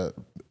 all of that,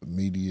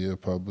 media,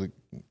 public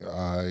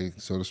eye,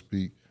 so to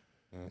speak,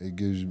 it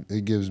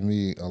gives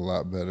me a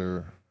lot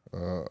better.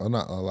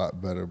 Not a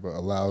lot better, but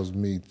allows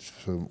me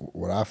to,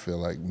 what I feel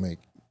like, make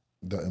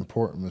the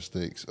important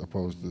mistakes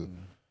opposed to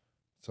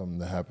something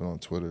that happened on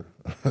Twitter.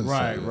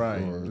 Right.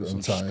 Or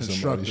some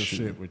constructive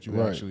shit, which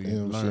you actually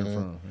learn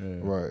from. Yeah.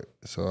 Right.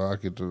 So I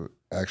get to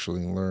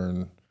actually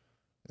learn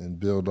and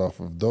build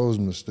off of those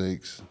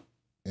mistakes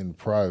in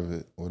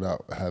private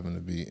without having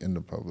to be in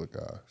the public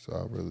eye.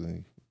 So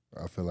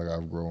I feel like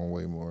I've grown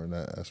way more in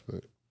that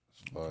aspect.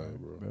 Fire,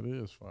 bro. That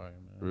is fire,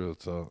 man. Real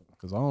talk.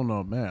 Because I don't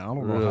know, man. I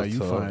don't know how you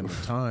find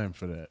the time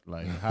for that.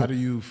 Like, how do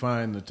you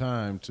find the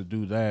time to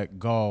do that?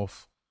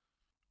 Golf,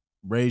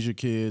 raise your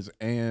kids,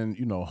 and,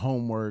 you know,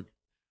 homework.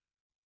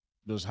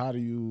 Just how do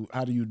you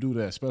do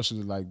that?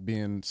 Especially like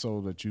being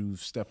so that you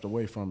stepped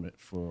away from it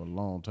for a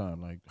long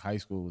time. Like high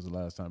school was the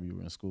last time you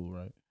were in school,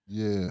 right?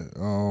 Yeah.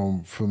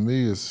 For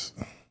me, it's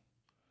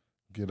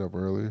get up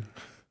earlier.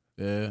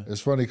 Yeah,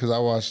 it's funny because I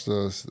watched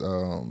this thing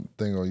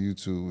on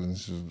YouTube, and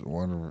this is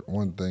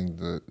one thing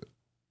that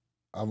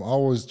I'm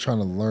always trying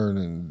to learn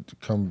and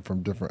come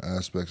from different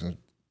aspects and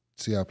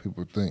see how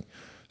people think.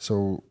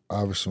 So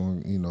obviously,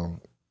 when, you know,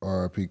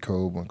 R.I.P.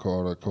 Kobe, when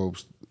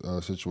Kobe's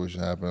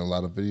situation happened, a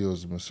lot of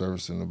videos have been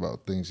surfacing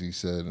about things he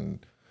said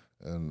and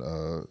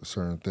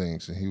certain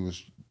things, and he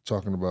was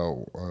talking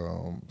about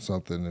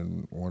something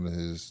in one of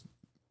his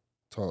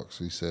talks.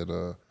 He said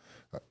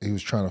he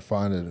was trying to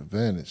find an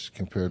advantage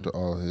compared to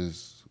all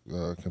his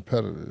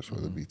competitors,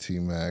 whether it be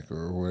T-Mac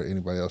or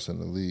anybody else in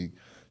the league,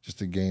 just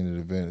to gain an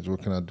advantage.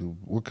 What can I do?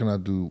 What can I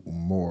do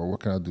more? What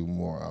can I do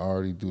more? I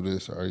already do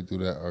this. I already do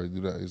that. I already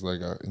do that. He's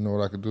like, you know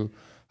what I could do?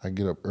 I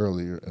get up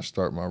earlier and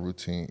start my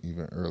routine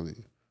even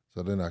earlier.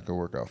 So then I could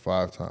work out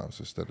 5 times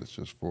instead of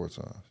just 4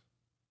 times.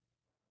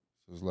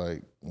 So it's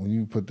like when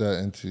you put that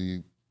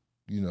into,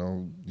 you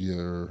know,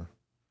 your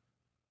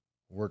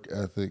work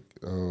ethic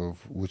of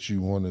what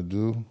you want to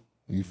do,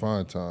 You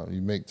find time.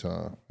 You make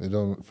time. It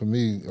don't. For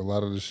me, a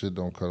lot of this shit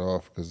don't cut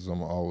off because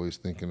I'm always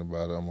thinking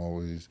about it. I'm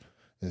always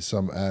in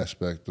some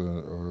aspect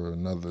or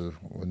another.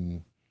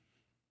 When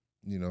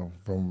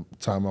from the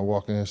time I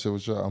walk in and shit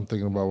with y'all, I'm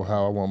thinking about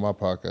how I want my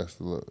podcast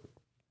to look.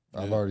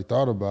 I've already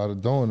thought about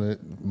it, doing it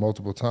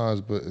multiple times,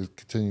 but it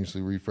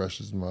continuously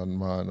refreshes my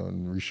mind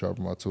and resharpen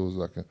my tools.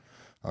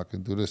 I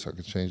can do this. I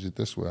can change it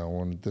this way. I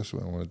want it this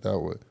way. I want it that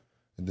way.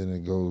 And then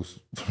it goes,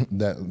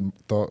 that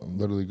thought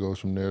literally goes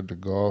from there to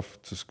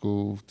golf, to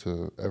school,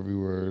 to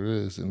everywhere it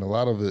is. And a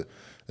lot of it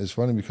is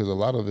funny because a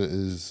lot of it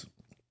is,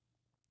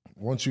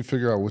 once you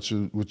figure out what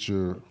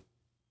your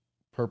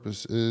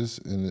purpose is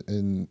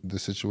in the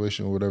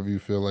situation, whatever you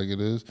feel like it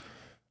is,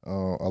 a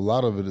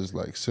lot of it is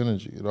like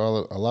synergy.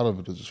 A lot of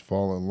it is just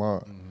fall in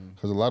line.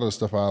 Because a lot of the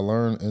stuff I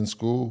learned in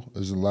school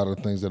is a lot of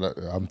things that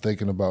I'm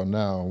thinking about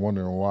now and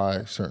wondering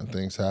why certain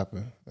things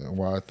happen and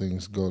why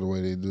things go the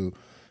way they do.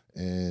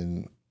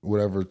 And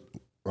whatever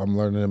I'm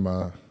learning in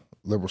my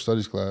liberal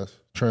studies class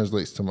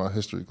translates to my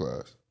history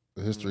class.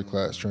 The history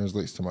class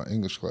translates to my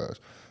English class.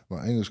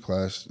 My English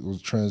class will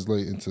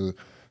translate into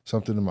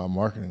something in my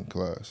marketing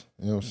class.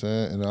 You know what I'm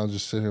saying? And I'll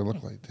just sit here and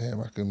look like, damn,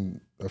 I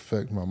can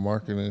affect my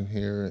marketing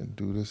here and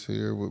do this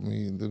here with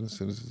me and do this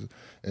and this.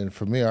 And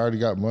for me, I already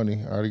got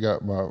money. I already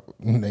got my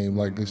name,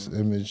 like this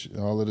image, and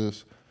all of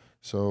this.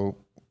 So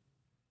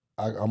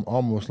I'm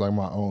almost like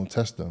my own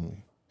test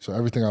dummy. So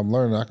everything I'm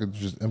learning, I could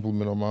just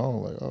implement on my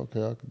own. Like,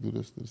 okay, I could do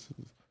this. Let's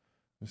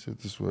see if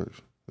this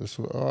works.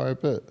 Oh, I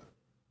bet.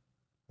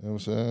 You know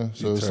what I'm saying?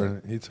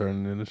 So he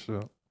turned in the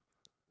show.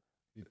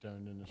 He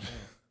turned in the show.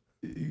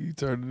 He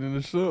turned it in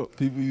the show.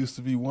 People used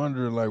to be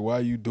wondering, like, why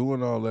you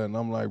doing all that? And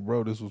I'm like,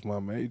 bro, this was my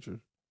major.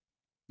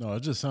 No,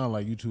 it just sounded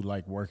like you two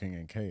like working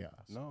in chaos.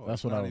 No,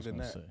 that's what I was going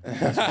to say.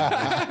 That's what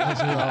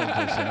I was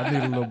going to say. I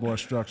need a little more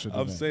structure.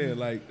 I'm saying,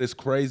 like, it's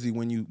crazy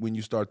when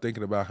you start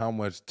thinking about how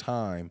much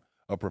time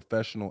a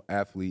professional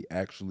athlete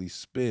actually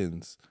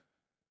spends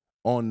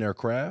on their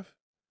craft.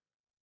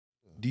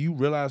 Do you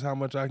realize how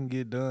much I can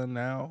get done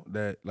now?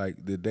 That,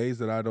 like, the days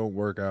that I don't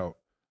work out,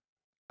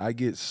 I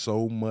get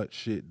so much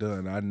shit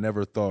done. I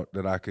never thought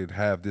that I could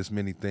have this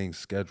many things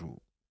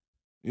scheduled.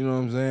 You know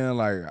what I'm saying?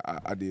 Like,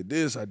 I did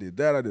this, I did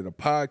that, I did a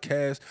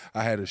podcast,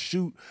 I had a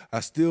shoot, I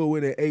still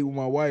went and ate with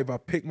my wife, I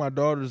picked my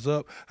daughters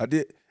up,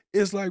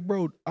 it's like,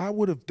 bro, I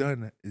would have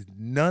done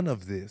none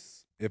of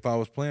this. If I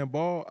was playing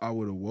ball, I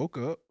would have woke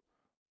up,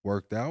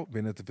 worked out,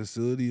 been at the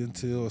facility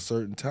until a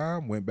certain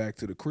time, went back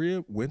to the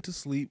crib, went to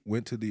sleep,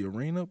 went to the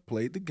arena,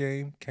 played the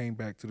game, came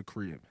back to the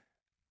crib.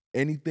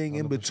 Anything 100%.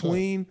 In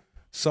between,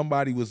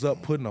 somebody was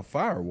up putting a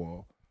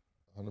firewall.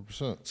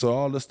 100%. So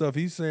all the stuff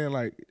he's saying,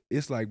 like,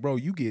 it's like, bro,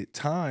 you get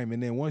time,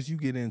 and then once you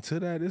get into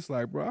that, it's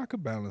like, bro, I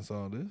could balance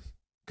all this.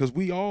 Because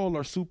we all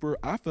are super,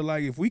 I feel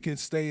like if we can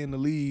stay in the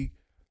league,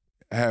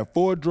 have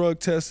 4 drug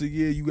tests a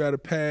year, you got to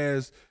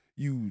pass,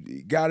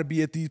 you got to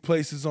be at these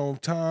places on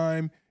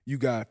time, you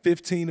got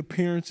 15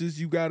 appearances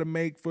you got to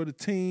make for the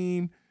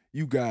team,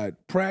 you got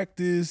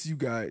practice, you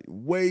got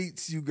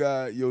weights, you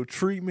got your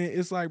treatment.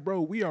 It's like, bro,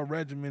 we are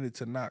regimented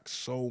to knock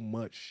so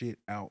much shit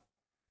out.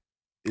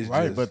 It's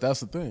right, just, but that's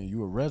the thing. You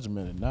were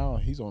regimented. Now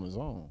he's on his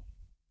own.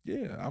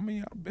 Yeah, I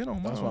mean, I've been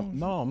on my own.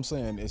 No, I'm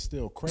saying it's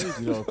still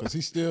crazy though, because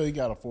he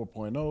got a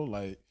 4.0.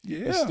 Like,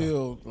 yeah, it's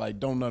still like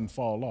don't nothing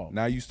fall off.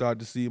 Now you start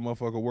to see a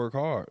motherfucker work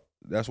hard.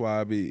 That's why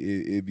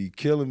it be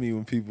killing me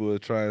when people are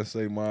trying to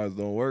say mines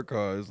don't work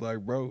hard. It's like,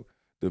 bro,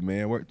 the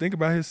man work. Think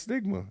about his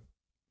stigma.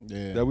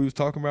 Yeah, that we was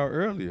talking about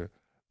earlier.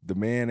 The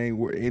man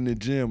ain't in the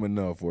gym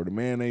enough, or the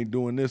man ain't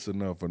doing this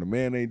enough, or the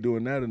man ain't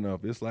doing that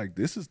enough. It's like,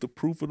 this is the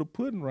proof of the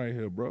pudding right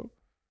here, bro.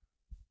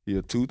 He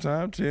a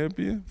 2-time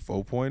champion,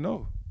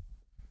 4.0.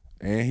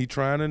 And he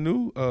trying a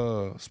new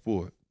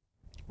sport.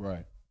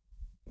 Right.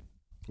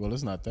 Well,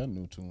 it's not that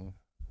new to him.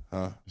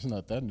 Huh? It's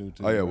not that new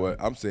to him. Oh, yeah, what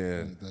I'm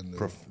saying,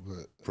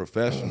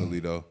 professionally,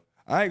 though.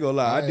 I ain't gonna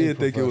lie. I did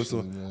think it was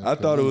some. Man, I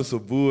thought it was some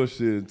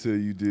bullshit until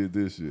you did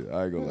this shit.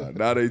 I ain't gonna lie.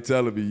 Now they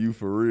telling me you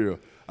for real.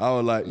 I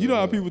was like, you know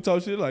how people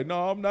talk shit like,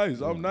 no, I'm nice.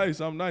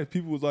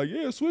 People was like,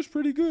 yeah, Switch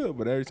pretty good.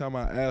 But every time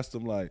I asked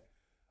them, like,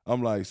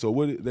 I'm like, so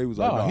what? They was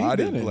like, no, I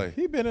didn't play.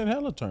 He been in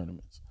hella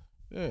tournaments.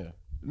 Yeah.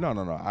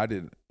 No, I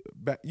didn't.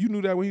 You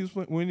knew that when he was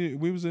when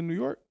we was in New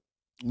York.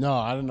 No,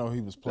 I didn't know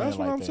he was playing. That's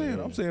what I'm saying.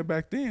 Yeah. I'm saying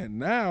back then.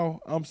 Now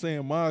I'm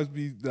saying Miles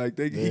be like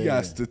he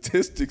got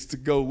statistics to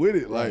go with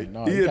it. Like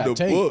he in the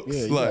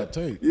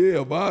books.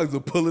 Yeah, Miles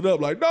will pull it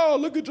up. Like, no,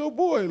 look at your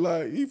boy.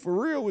 Like he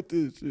for real with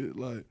this shit.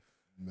 Like,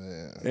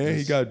 man, and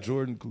he got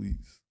Jordan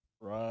cleats.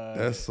 Right.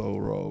 That's so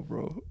raw,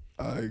 bro.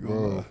 I ain't gonna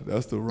lie.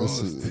 That's the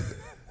rawest.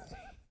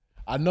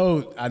 I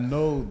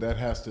know that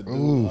has to do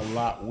a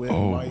lot with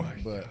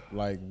Mike, but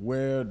like,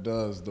 where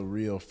does the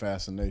real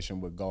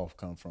fascination with golf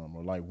come from?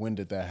 Or like, when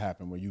did that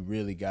happen where you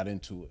really got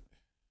into it?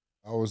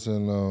 I was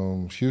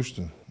in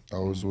Houston. I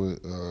was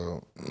with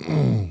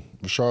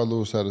Rashard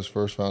Lewis had his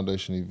first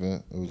foundation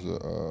event. It was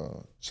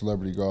a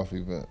celebrity golf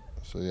event.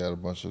 So he had a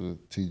bunch of the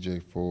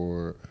TJ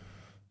Ford,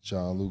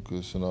 John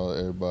Lucas, and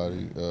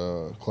everybody,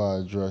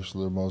 Clyde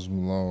Drexler, Moses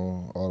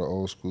Malone, all the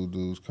old school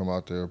dudes come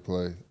out there and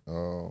play.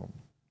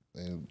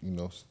 and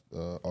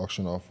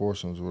auction off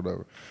foursomes or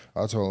whatever.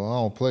 I told him I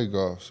don't play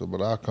golf,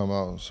 but I come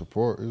out and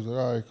support. He was like,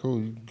 all right,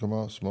 cool. You can come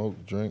out,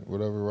 smoke, drink,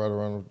 whatever, ride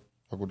around,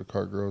 fuck with the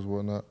cart girls,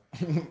 whatnot.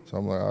 So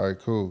I'm like, all right,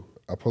 cool.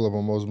 I pull up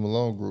on Moses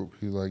Malone group.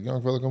 He's like,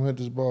 young fella, come hit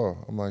this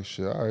ball. I'm like,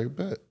 shit, all right,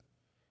 bet.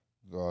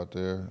 Go out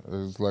there.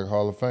 It's like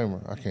Hall of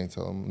Famer. I can't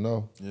tell him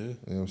no. Yeah. You know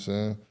what I'm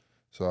saying?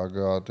 So I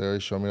go out there. He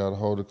showed me how to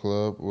hold the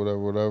club,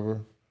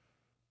 whatever.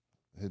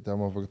 Hit that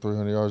motherfucker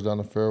 300 yards down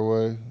the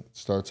fairway.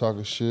 Start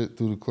talking shit,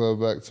 threw the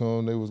club back to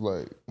him. They was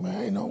like,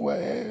 man, ain't no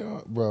way.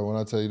 Bro, when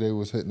I tell you they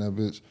was hitting that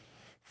bitch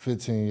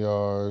 15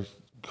 yards,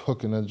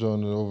 hooking that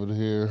joint over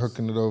here,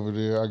 hooking it over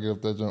there. I get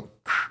up that jump,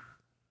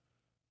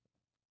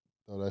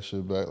 throw that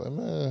shit back. Like,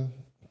 man,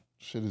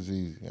 shit is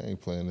easy. I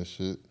ain't playing this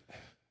shit.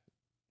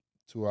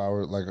 2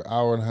 hours, like an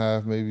hour and a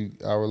half, maybe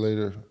hour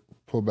later,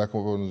 pull back up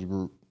on his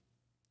group.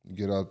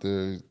 Get out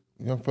there.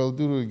 Young fella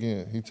do it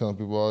again. He telling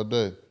people all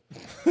day.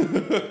 He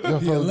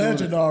a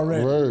legend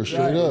already. Word,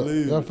 straight up.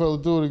 Young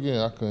fella do it again.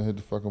 I couldn't hit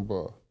the fucking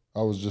ball.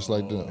 I was just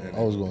like them.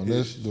 I was going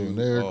this, doing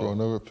there, going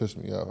over. It pissed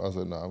me off. I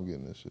said, nah, I'm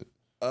getting this shit.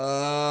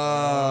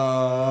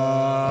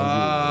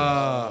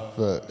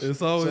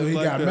 It's always so he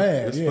like got that.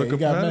 mad. It's Yeah, for he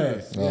got mad.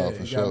 competitors. No, Yeah, for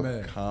he sure. got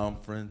mad.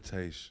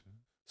 Confrontation.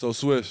 So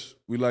Swish,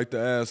 we like to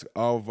ask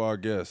all of our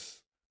guests.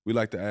 We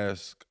like to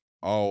ask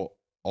all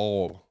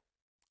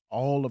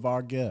All of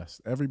our guests,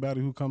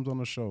 everybody who comes on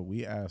the show,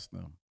 we ask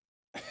them,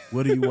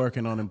 what are you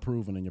working on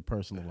improving in your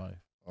personal life?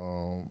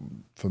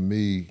 For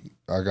me,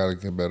 I got to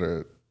get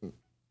better at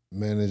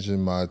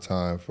managing my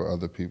time for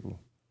other people.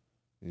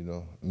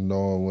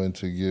 Knowing when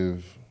to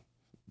give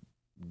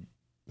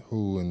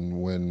who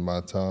and when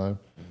my time,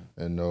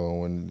 and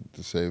knowing when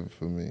to save it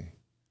for me.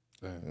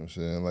 You know what I'm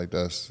saying? Like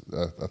I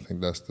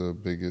think that's the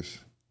biggest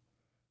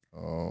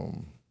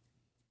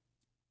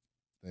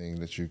thing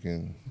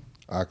that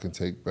I can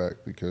take back,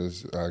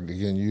 because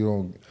again,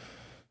 your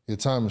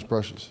time is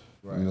precious.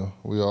 Right.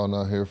 We all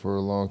not here for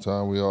a long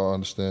time. We all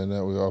understand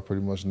that. We all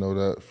pretty much know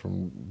that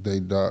from day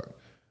dot.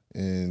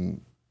 And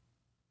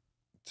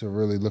to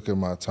really look at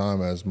my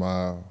time as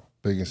my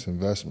biggest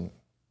investment,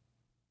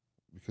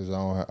 because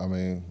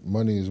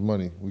money is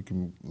money. We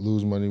can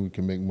lose money, we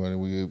can make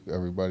money.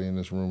 Everybody in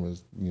this room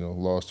has,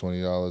 lost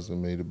 $20 and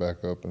made it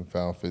back up and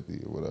found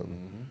 50 or whatever.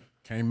 Mm-hmm.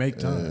 Can't make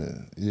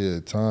time.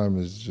 Time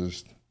is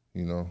just,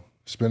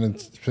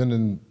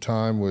 spending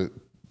time with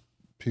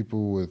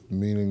people with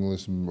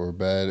meaningless or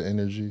bad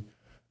energy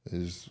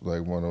is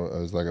like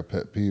a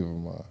pet peeve of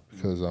mine,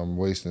 because I'm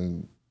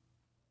wasting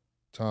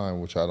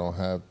time which I don't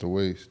have to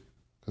waste,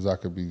 because I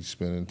could be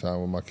spending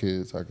time with my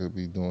kids. I could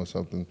be doing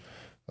something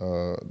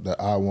that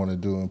I want to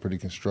do and pretty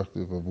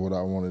constructive of what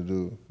I want to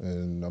do,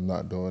 and I'm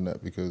not doing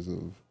that because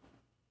of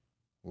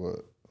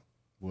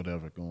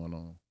whatever going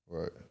on.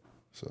 Right.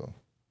 So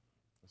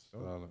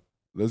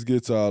let's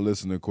get to our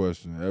listener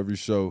question. Every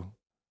show,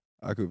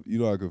 I could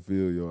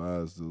feel your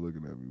eyes still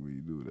looking at me when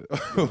you do that.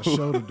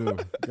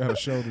 Got a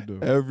show to do.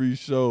 Every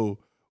show,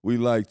 we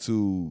like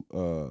to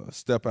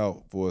step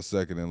out for a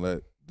second and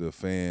let the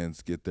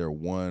fans get their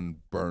one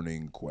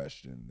burning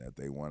question that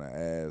they want to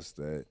ask,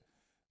 that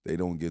they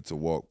don't get to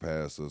walk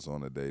past us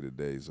on a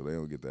day-to-day, so they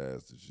don't get to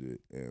ask the shit.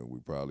 And we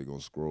probably going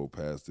to scroll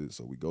past it.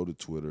 So we go to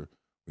Twitter,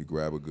 we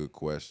grab a good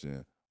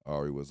question.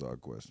 Ari, what's our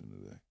question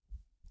today?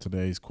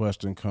 Today's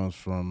question comes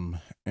from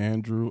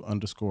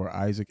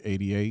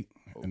Andrew_Isaac88,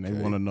 and they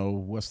want to know,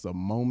 what's the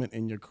moment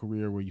in your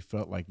career where you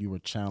felt like you were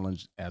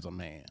challenged as a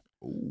man?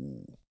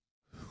 Ooh,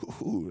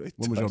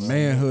 what was your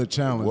manhood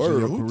challenge in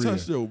your career? Who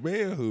touched your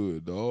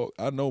manhood, dog?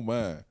 I know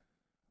mine.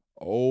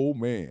 Oh,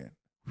 man.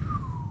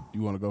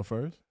 You want to go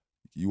first?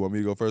 You want me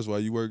to go first while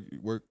you work?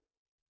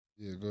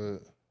 Yeah, go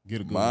ahead.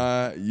 Get a good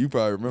one. You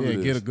probably remember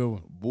this. Get a good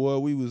one. Boy,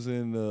 we was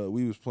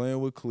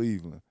playing with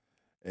Cleveland.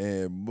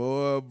 And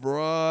boy,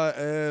 broad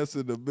ass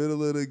in the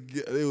middle of it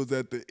was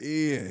at the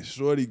end.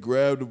 Shorty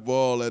grabbed the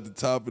ball at the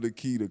top of the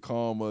key to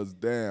calm us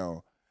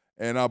down.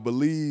 And I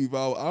believe,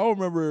 I don't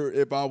remember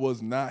if I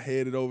was not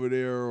headed over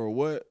there or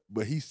what,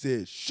 but he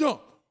said,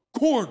 "Shump,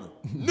 corner,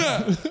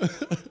 now."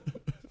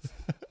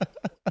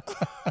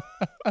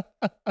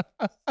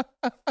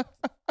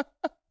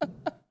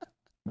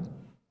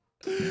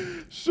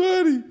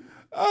 Shorty,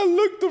 I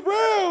looked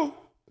around.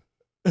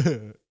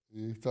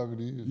 He's talking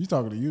to you. He's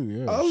talking to you,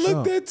 yeah. I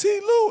looked at T.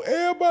 Lou.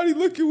 Everybody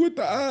looking with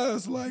the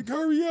eyes like,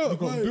 hurry up. You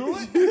gonna do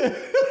it?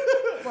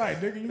 Right,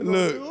 nigga, you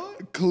gonna do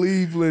it?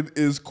 Cleveland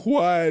is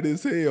quiet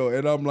as hell.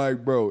 And I'm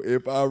like, bro,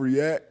 if I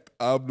react,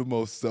 I'm the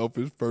most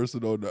selfish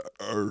person on the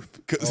earth.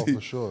 For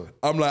sure.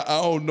 I'm like,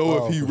 I don't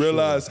know if he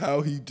realized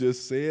how he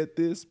just said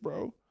this,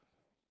 bro.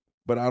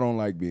 But I don't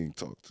like being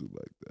talked to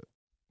like that.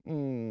 I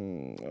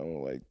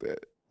don't like that.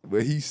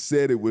 But he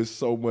said it with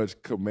so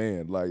much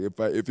command. Like,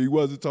 if he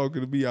wasn't talking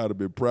to me, I'd have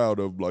been proud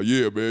of him. Like,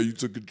 yeah, man, you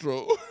took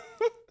control.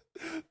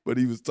 But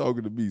he was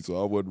talking to me, so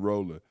I wasn't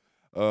rolling.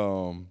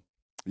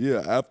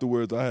 Yeah,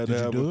 afterwards I had to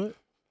have. Did you do it?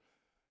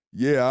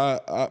 Yeah,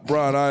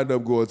 Brian, I ended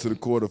up going to the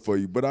corner for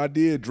you, but I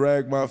did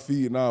drag my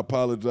feet, and I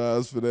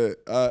apologize for that.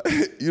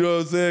 You know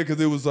what I'm saying?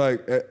 Because it was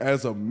like,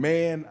 as a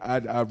man,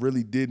 I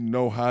really didn't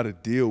know how to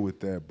deal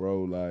with that,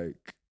 bro. Like,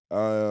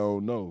 I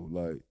don't know,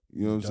 like,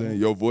 you know what I'm saying?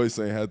 Your voice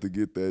ain't had to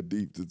get that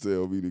deep to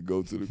tell me to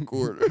go to the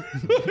corner.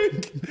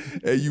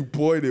 And you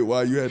pointed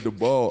while you had the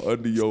ball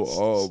under your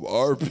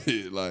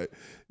armpit. Like,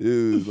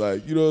 it was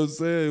like, you know what I'm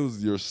saying? It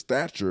was your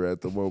stature at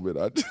the moment.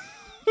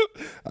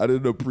 I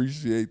didn't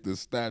appreciate the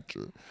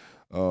stature.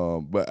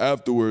 But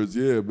afterwards,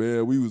 yeah,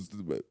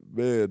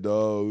 man,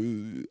 dog.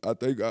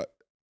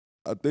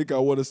 I think I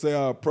want to say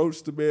I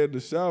approached the man in the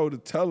shower to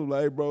tell him,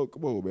 like, hey, bro,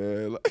 come on,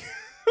 man. Like,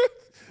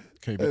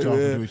 can't be talking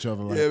to each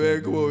other like that. Yeah,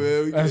 man, come on,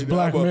 man. As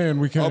black men,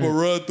 we can't. I'm going to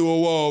run through a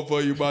wall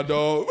for you, my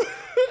dog.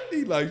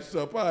 He like,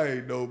 Sup, I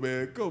ain't know,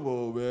 man. Come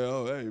on, man.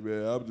 Oh, hey,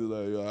 man, I'm just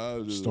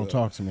like, just don't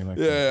talk to me like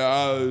that. Yeah,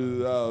 I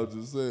was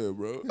just saying,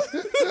 bro.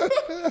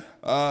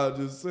 I was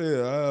just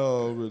saying, I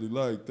don't really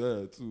like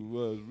that too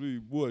much. Me,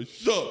 boy,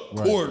 shut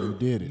corner. You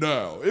did it.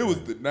 Now. It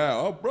was the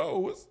now, bro.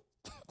 What's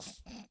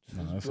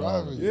that's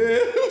driving? Yeah,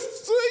 it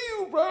was to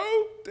you,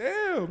 bro.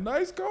 Damn,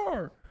 nice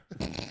car.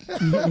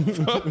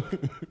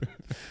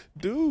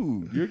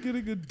 Dude, you're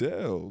getting a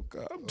Dell.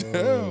 God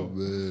damn. Oh,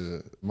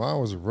 man. Mine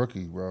was a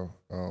rookie, bro.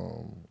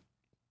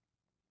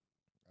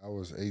 I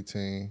was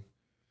 18.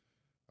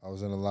 I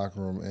was in the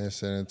locker room in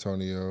San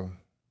Antonio,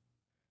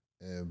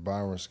 and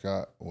Byron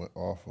Scott went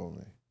off on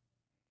me.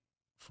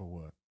 For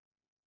what?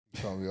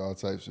 He called me all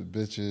types of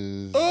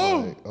bitches,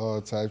 like all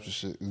types of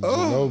shit.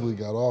 Ginobili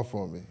got off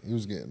on me. He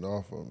was getting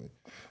off on me,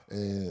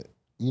 and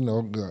you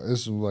know,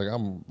 this was like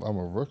I'm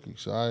a rookie,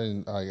 so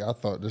I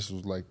thought this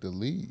was like the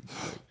league.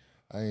 Like,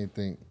 I didn't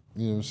think,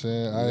 you know what I'm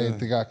saying? I didn't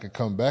think I could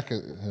come back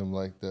at him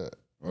like that,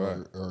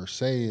 or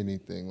say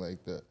anything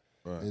like that.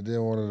 Right. And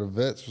then one of the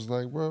vets was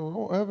like, bro,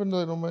 don't ever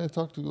let no man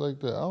talk to you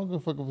like that. I don't give a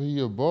fuck if he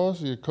your boss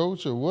or your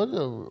coach or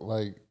whatever.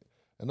 Like,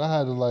 and I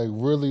had to like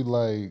really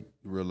like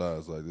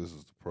realize like this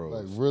is the pros.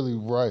 Like really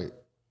right.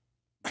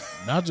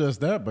 Not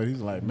just that, but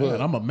he's like,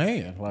 man, I'm a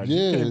man. Like,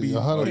 yeah, you can't be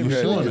 100%.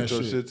 doing that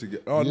shit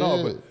together. Oh yeah.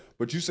 no,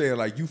 but you saying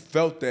like you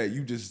felt that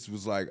you just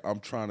was like, I'm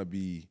trying to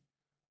be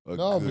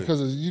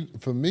because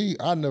for me,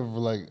 I never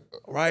like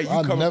right. You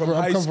I come never from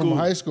high come school. from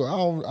high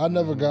school. I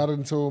never got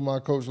into my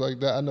coach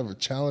like that. I never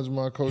challenged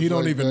my coach. He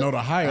don't like even that. know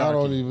the hierarchy. I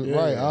don't even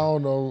I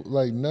don't know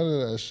like none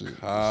of that shit.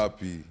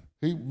 Copy.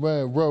 He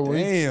man, bro.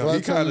 Damn,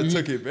 he kind of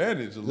took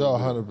advantage a little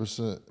bit.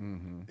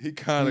 100%. He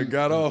kind of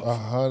got off.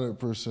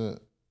 100%.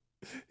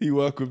 He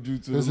welcomed you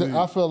to the league.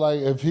 I feel like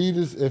if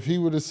he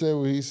would have said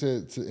what he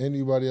said to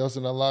anybody else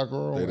in that locker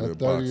room at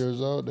 30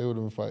 years old, they would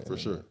have been fighting. For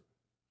sure.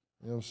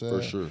 You know what I'm saying?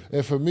 For sure.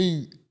 And for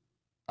me,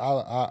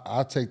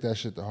 I take that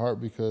shit to heart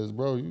because,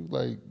 bro, you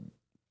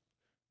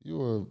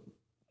a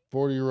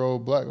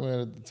 40-year-old black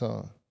man at the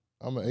time.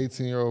 I'm an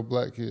 18-year-old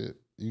black kid.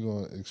 You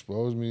gonna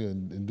expose me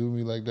and do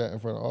me like that in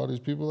front of all these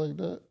people like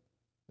that?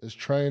 It's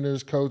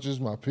trainers, coaches,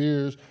 my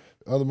peers,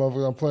 other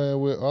motherfuckers I'm playing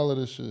with, all of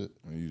this shit.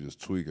 And you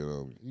just tweaking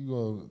on me. You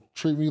gonna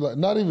treat me like,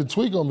 not even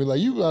tweak on me,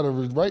 like you got a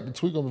right to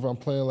tweak on me if I'm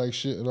playing like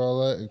shit and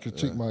all that and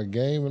critique my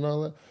game and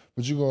all that,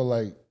 but you gonna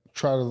like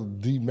try to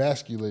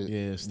demasculate.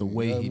 Yeah, it's the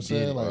way he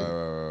did it. Like,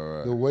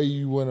 right. the way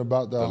you went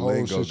about that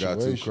whole situation.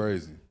 Got too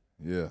crazy.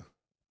 Yeah.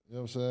 You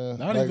know what I'm saying?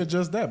 Not even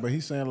just that, but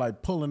he's saying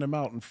like pulling him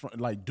out in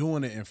front, like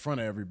doing it in front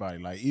of everybody.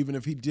 Like even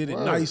if he did it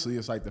nicely,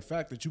 it's like the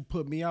fact that you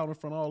put me out in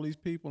front of all these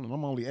people and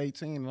I'm only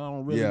 18 and I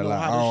don't really know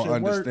how this shit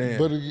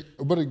understand.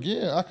 But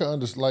again, I can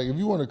understand. Like if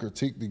you want to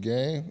critique the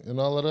game and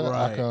all of that,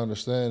 I can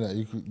understand that.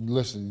 You could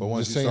listen. But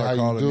once just you saying start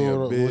how you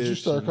do it, once you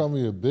start and calling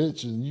me a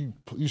bitch and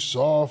you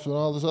soft and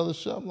all this other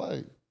shit, I'm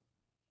like,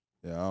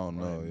 yeah, I don't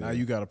know. Right. Now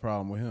you got a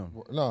problem with him.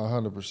 No,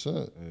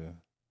 100%. Yeah.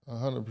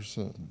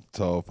 100%.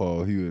 Tall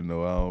Paul, he would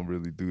know I don't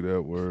really do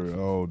that word. I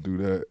don't do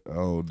that.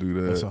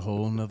 That's a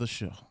whole nother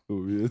show.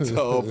 Yeah,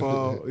 Tall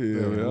Paul.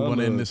 Yeah, man. We want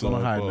to end this on a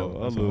high note.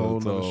 I That's a whole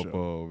love nother Tall show.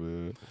 Paul,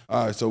 man.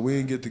 All right, so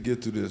we didn't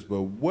get to this,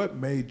 but what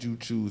made you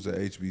choose a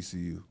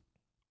HBCU?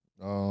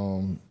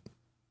 The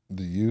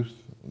youth,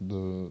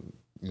 the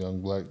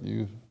young black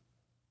youth,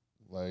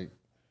 like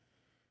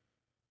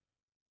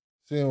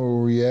seeing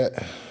where we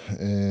at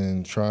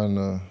and trying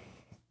to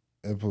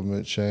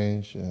implement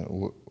change and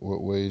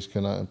what ways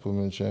can I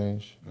implement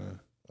change.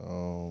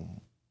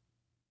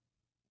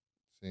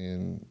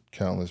 Seeing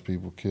countless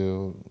people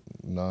killed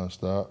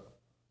nonstop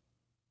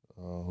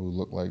who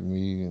look like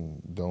me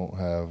and don't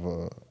have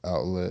an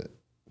outlet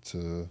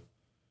to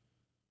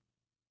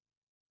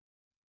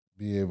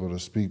be able to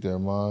speak their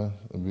mind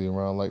and be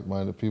around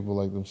like-minded people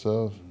like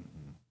themselves.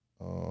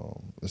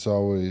 It's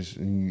always,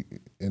 in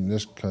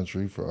this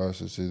country, for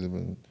us, it's either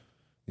been,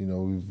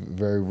 we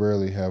very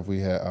rarely have we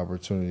had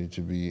opportunity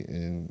to be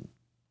in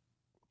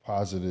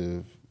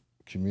positive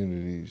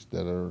communities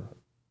that are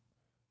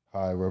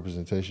high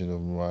representation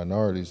of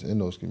minorities in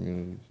those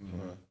communities.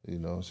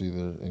 It's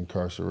either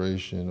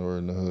incarceration or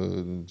in the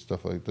hood and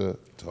stuff like that.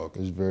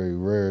 It's very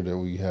rare that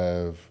we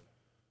have,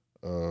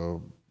 a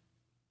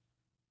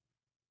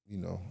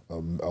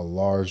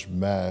large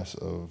mass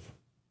of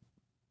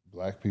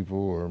black people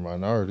or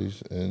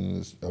minorities, and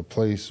it's a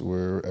place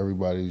where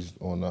everybody's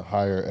on a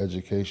higher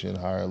education,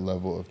 higher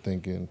level of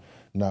thinking,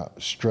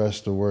 not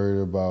stressed or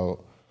worried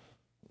about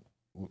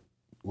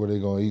where they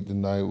gonna eat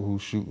tonight,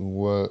 who's shooting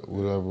what,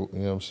 whatever, you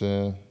know what I'm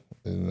saying?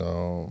 And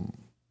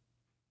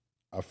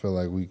I feel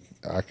like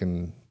I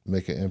can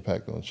make an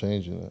impact on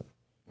changing that.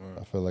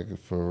 Right. I feel like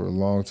for a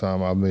long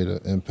time I made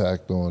an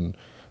impact on,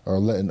 or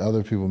letting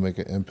other people make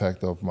an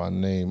impact off my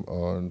name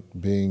on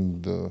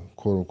being the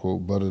quote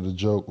unquote butt of the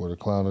joke or the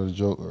clown of the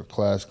joke or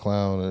class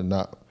clown, or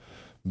not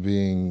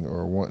being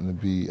or wanting to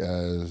be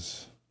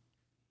as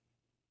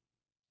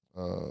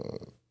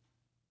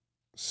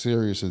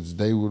serious as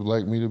they would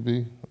like me to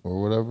be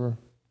or whatever.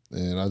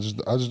 And I just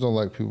don't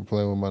like people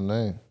playing with my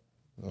name.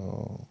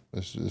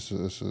 It's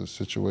a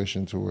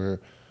situation to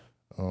where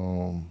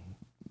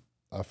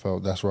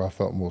that's where I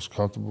felt most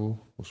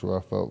comfortable. That's where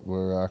I felt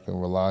where I can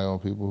rely on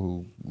people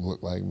who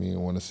look like me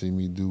and want to see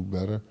me do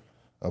better,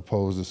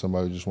 opposed to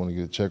somebody who just want to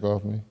get a check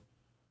off me.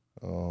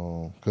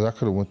 Because I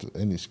could have went to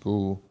any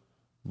school,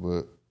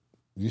 but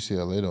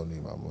UCLA don't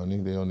need my money.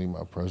 They don't need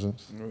my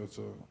presence.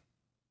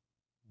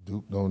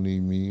 Duke don't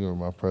need me or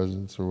my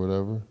presence or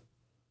whatever.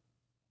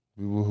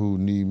 People who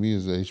need me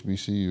is the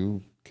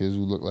HBCU, kids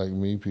who look like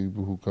me,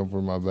 people who come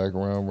from my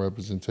background,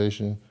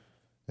 representation,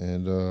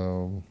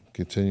 and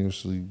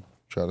continuously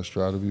try to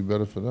strive to be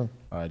better for them.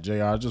 All right,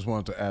 JR, I just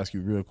wanted to ask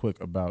you real quick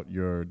about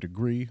your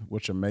degree.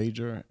 What's your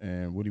major,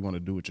 and what do you want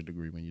to do with your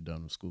degree when you're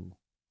done with school?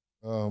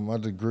 My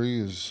degree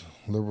is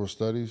liberal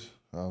studies.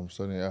 I'm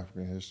studying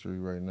African history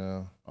right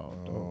now.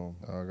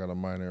 I got a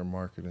minor in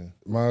marketing.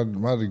 My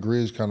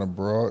degree is kind of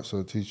broad, so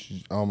it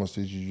almost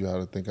teaches you how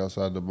to think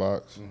outside the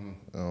box.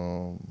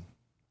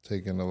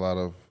 Taking a lot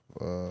of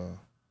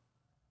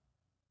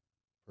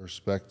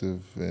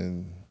perspective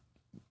and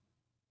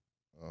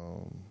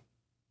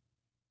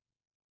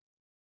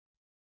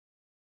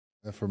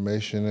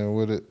information in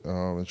with it,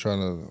 and trying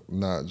to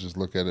not just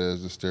look at it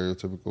as a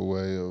stereotypical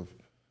way of,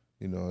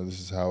 this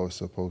is how it's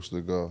supposed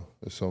to go.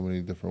 There's so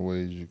many different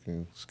ways you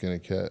can skin a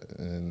cat,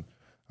 and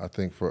I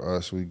think for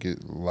us, we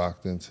get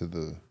locked into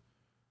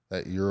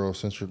that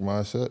Eurocentric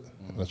mindset.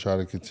 And I try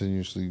to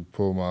continuously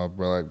pull my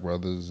black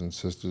brothers and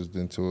sisters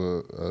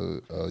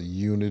into a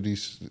unity,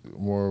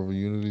 more of a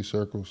unity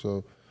circle.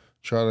 So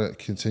try to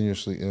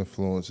continuously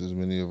influence as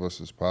many of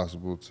us as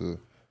possible to,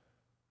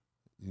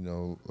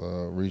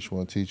 reach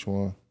one, teach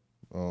one.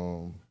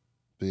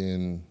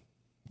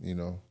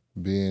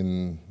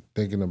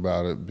 Thinking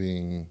about it,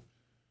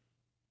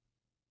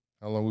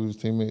 how long we was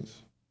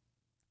teammates?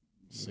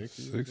 6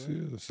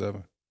 years or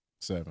 7?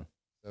 7.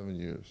 7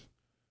 years.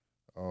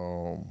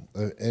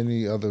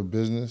 Any other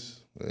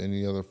business,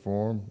 any other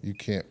form, you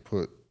can't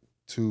put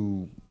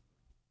 2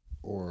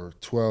 or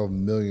 12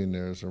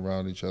 millionaires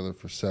around each other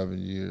for 7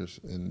 years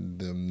and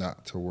them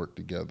not to work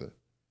together.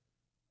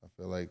 I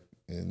feel like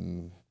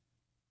in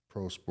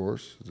pro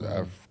sports, as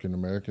African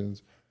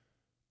Americans,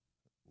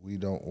 we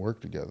don't work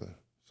together.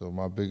 So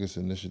my biggest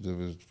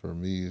initiative for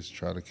me is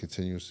try to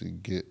continuously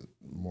get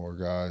more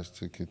guys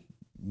to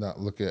not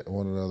look at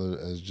one another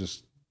as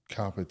just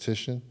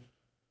competition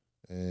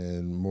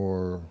and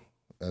more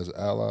as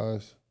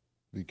allies,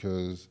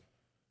 because,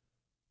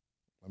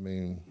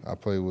 I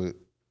play with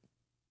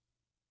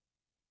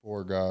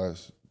 4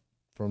 guys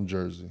from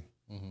Jersey.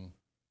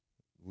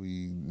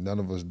 None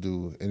of us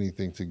do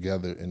anything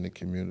together in the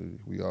community.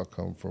 We all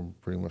come from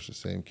pretty much the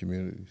same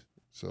communities.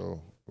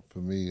 So for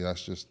me,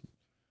 that's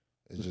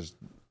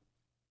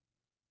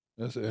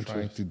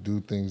trying to do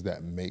things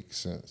that make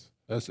sense.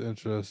 That's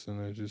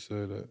interesting that you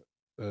say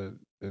that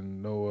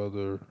in no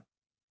other,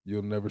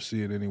 you'll never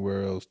see it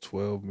anywhere else,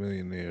 12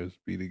 millionaires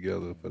be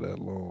together for that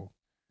long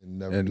and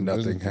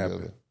nothing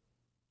happened.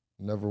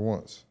 Never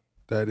once.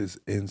 That is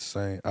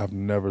insane. I've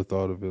never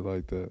thought of it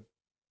like that.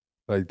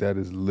 Like, that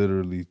is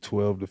literally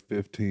 12 to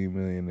 15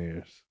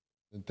 millionaires.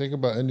 And think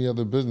about any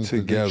other business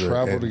together. They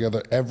travel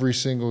together every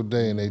single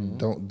day and they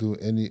don't do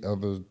any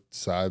other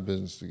side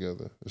business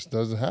together. This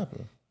doesn't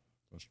happen.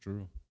 That's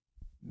true.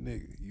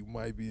 Nigga, you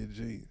might be a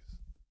genius.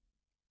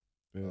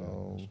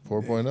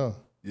 4.0.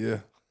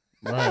 Yeah.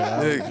 Right,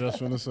 I was just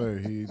gonna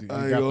say he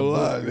I ain't gonna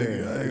lie,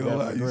 nigga. I ain't gonna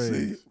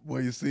lie.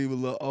 You seem a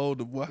little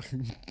older, boy.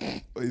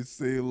 You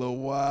seem a little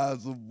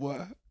wiser,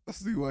 boy. I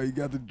see why you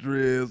got the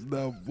dreads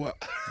now, boy.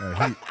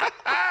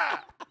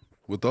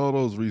 With all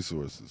those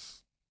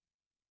resources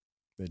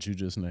that you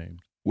just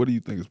named, what do you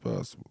think is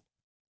possible?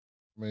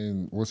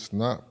 What's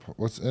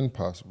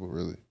impossible,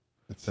 really?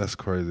 That's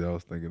crazy. I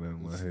was thinking that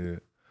in my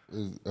head.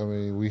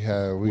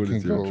 What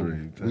is your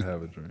dream to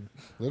have a dream?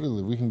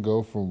 Literally, we can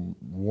go from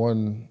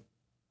one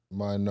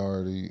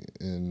minority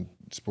in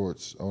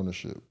sports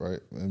ownership,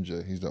 right?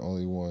 MJ, he's the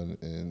only one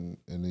in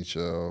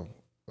NHL,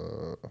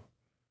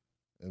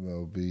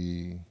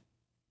 MLB,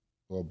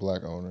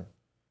 black owner,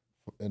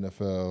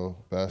 NFL,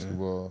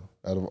 basketball.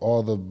 Out of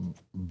all the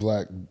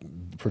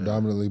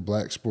predominantly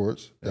black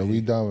sports that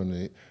we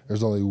dominate,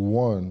 there's only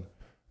one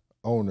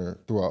owner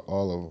throughout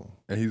all of them.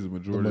 And he's a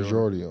majority the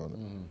majority owner.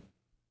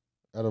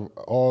 out of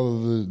all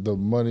of the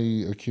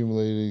money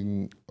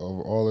accumulating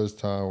over all this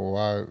time,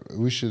 why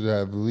we should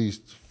have at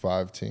least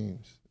 5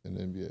 teams in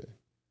the NBA,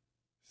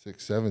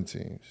 6, 7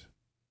 teams.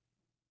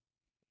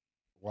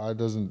 Why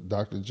doesn't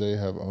Dr. J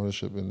have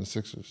ownership in the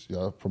Sixers?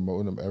 Y'all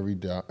promoting them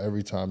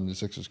every time the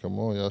Sixers come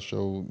on. Y'all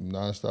show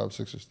nonstop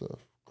Sixers stuff.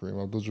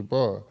 Kareem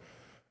Abdul-Jabbar.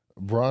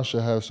 Bron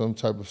should have some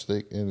type of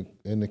stake in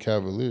the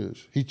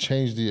Cavaliers. He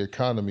changed the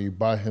economy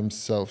by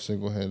himself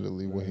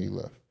single-handedly when he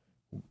left.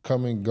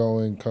 Coming,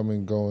 going,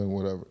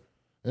 whatever.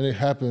 And it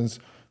happens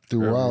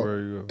throughout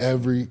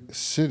every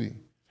city.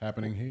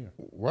 Happening here.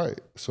 Right.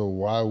 So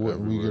why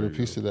wouldn't we get a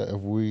piece of that if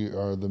we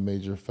are the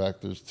major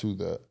factors to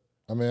that?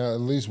 I mean, at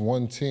least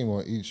one team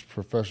on each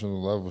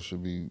professional level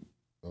should be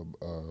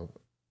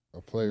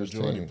a players'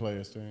 team.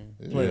 Players team.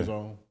 Yeah. Players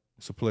on.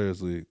 It's a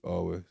players' league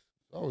always.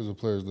 It's always a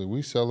players' league.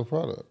 We sell a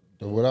product.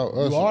 Without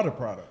us, you are the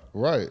product.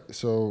 Right.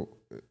 So,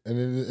 and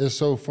it's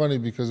so funny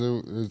because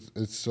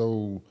it's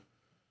so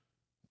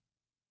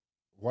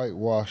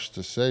whitewashed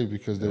to say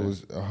because there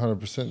was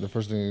 100%. The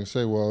first thing you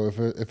say, well,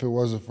 if it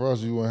wasn't for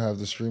us, you wouldn't have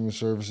the streaming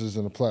services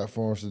and the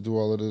platforms to do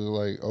all of this.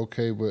 Like,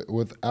 okay, but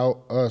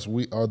without us,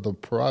 we are the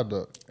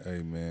product.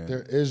 Hey, man.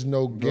 There is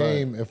no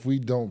game if we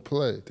don't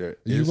play.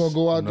 You gonna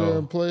go out there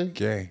and play?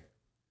 Game.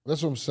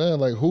 That's what I'm saying.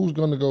 Like, who's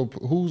going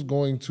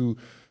to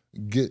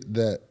get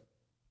that?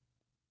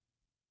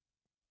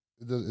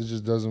 It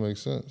just doesn't make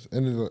sense.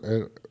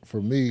 And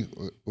for me,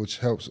 which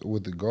helps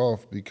with the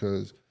golf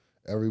because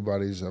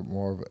everybody's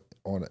more of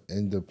on an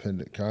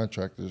independent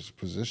contractor's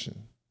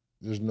position.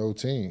 There's no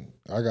team.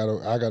 I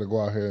gotta go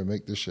out here and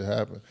make this shit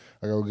happen.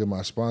 I gotta go get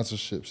my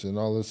sponsorships and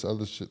all this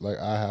other shit. Like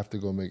I have to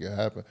go make it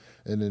happen.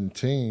 And then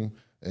team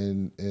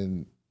and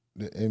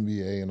the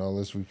NBA and all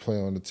this, we play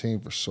on the team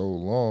for so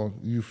long,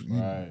 you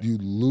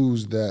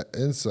lose that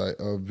insight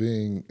of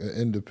being an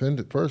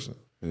independent person.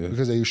 Yeah.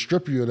 Because they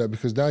strip you of that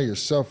because now you're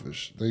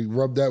selfish. They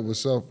rub that with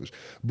selfish.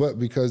 But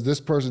because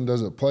this person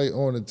doesn't play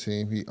on the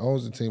team, he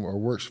owns the team or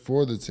works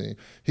for the team,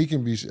 he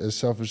can be as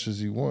selfish as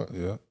he wants.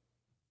 Yeah.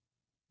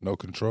 No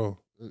control.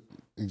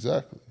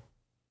 Exactly.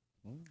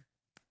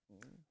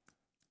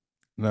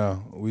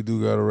 Now, we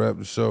do got to wrap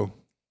the show.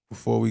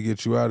 Before we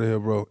get you out of here,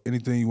 bro,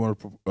 anything you want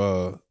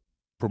to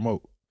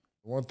promote?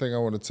 One thing I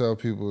want to tell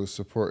people is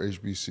support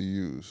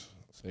HBCUs.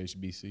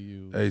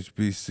 HBCUs.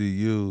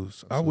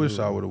 HBCUs. I wish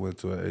I would have went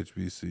to an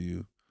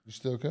HBCU. You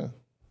still can.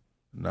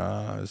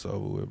 Nah, it's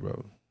over with,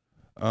 bro.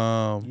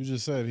 You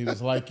just said he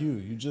was like you.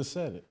 You just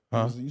said it.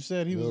 Huh? You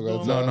said he was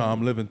going No,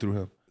 I'm living through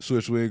him.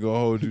 Switch, we ain't gonna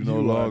hold you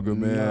no longer,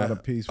 man.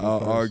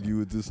 I'll argue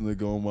with this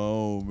nigga on my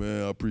own,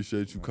 man. I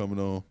appreciate you coming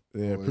on.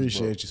 Yeah,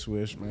 appreciate you,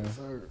 Swish, man. Yes,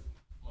 sir.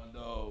 My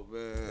dog,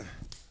 man.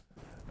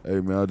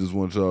 Hey, man, I just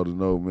want y'all to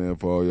know, man,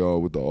 for all y'all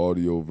with the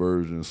audio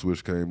version,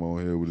 Swish came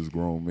on here with his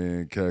grown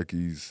man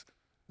khakis.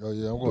 Oh,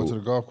 yeah, I'm going to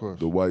the golf course.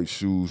 The white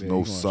shoes,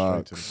 no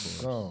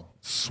socks,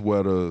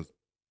 sweater,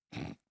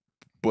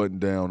 button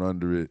down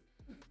under it.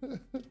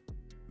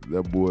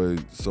 That boy,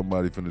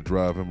 somebody finna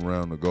drive him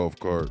around the golf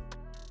cart.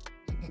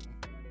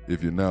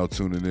 If you're now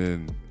tuning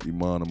in,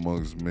 Iman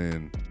Amongst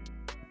Men,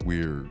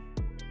 weird.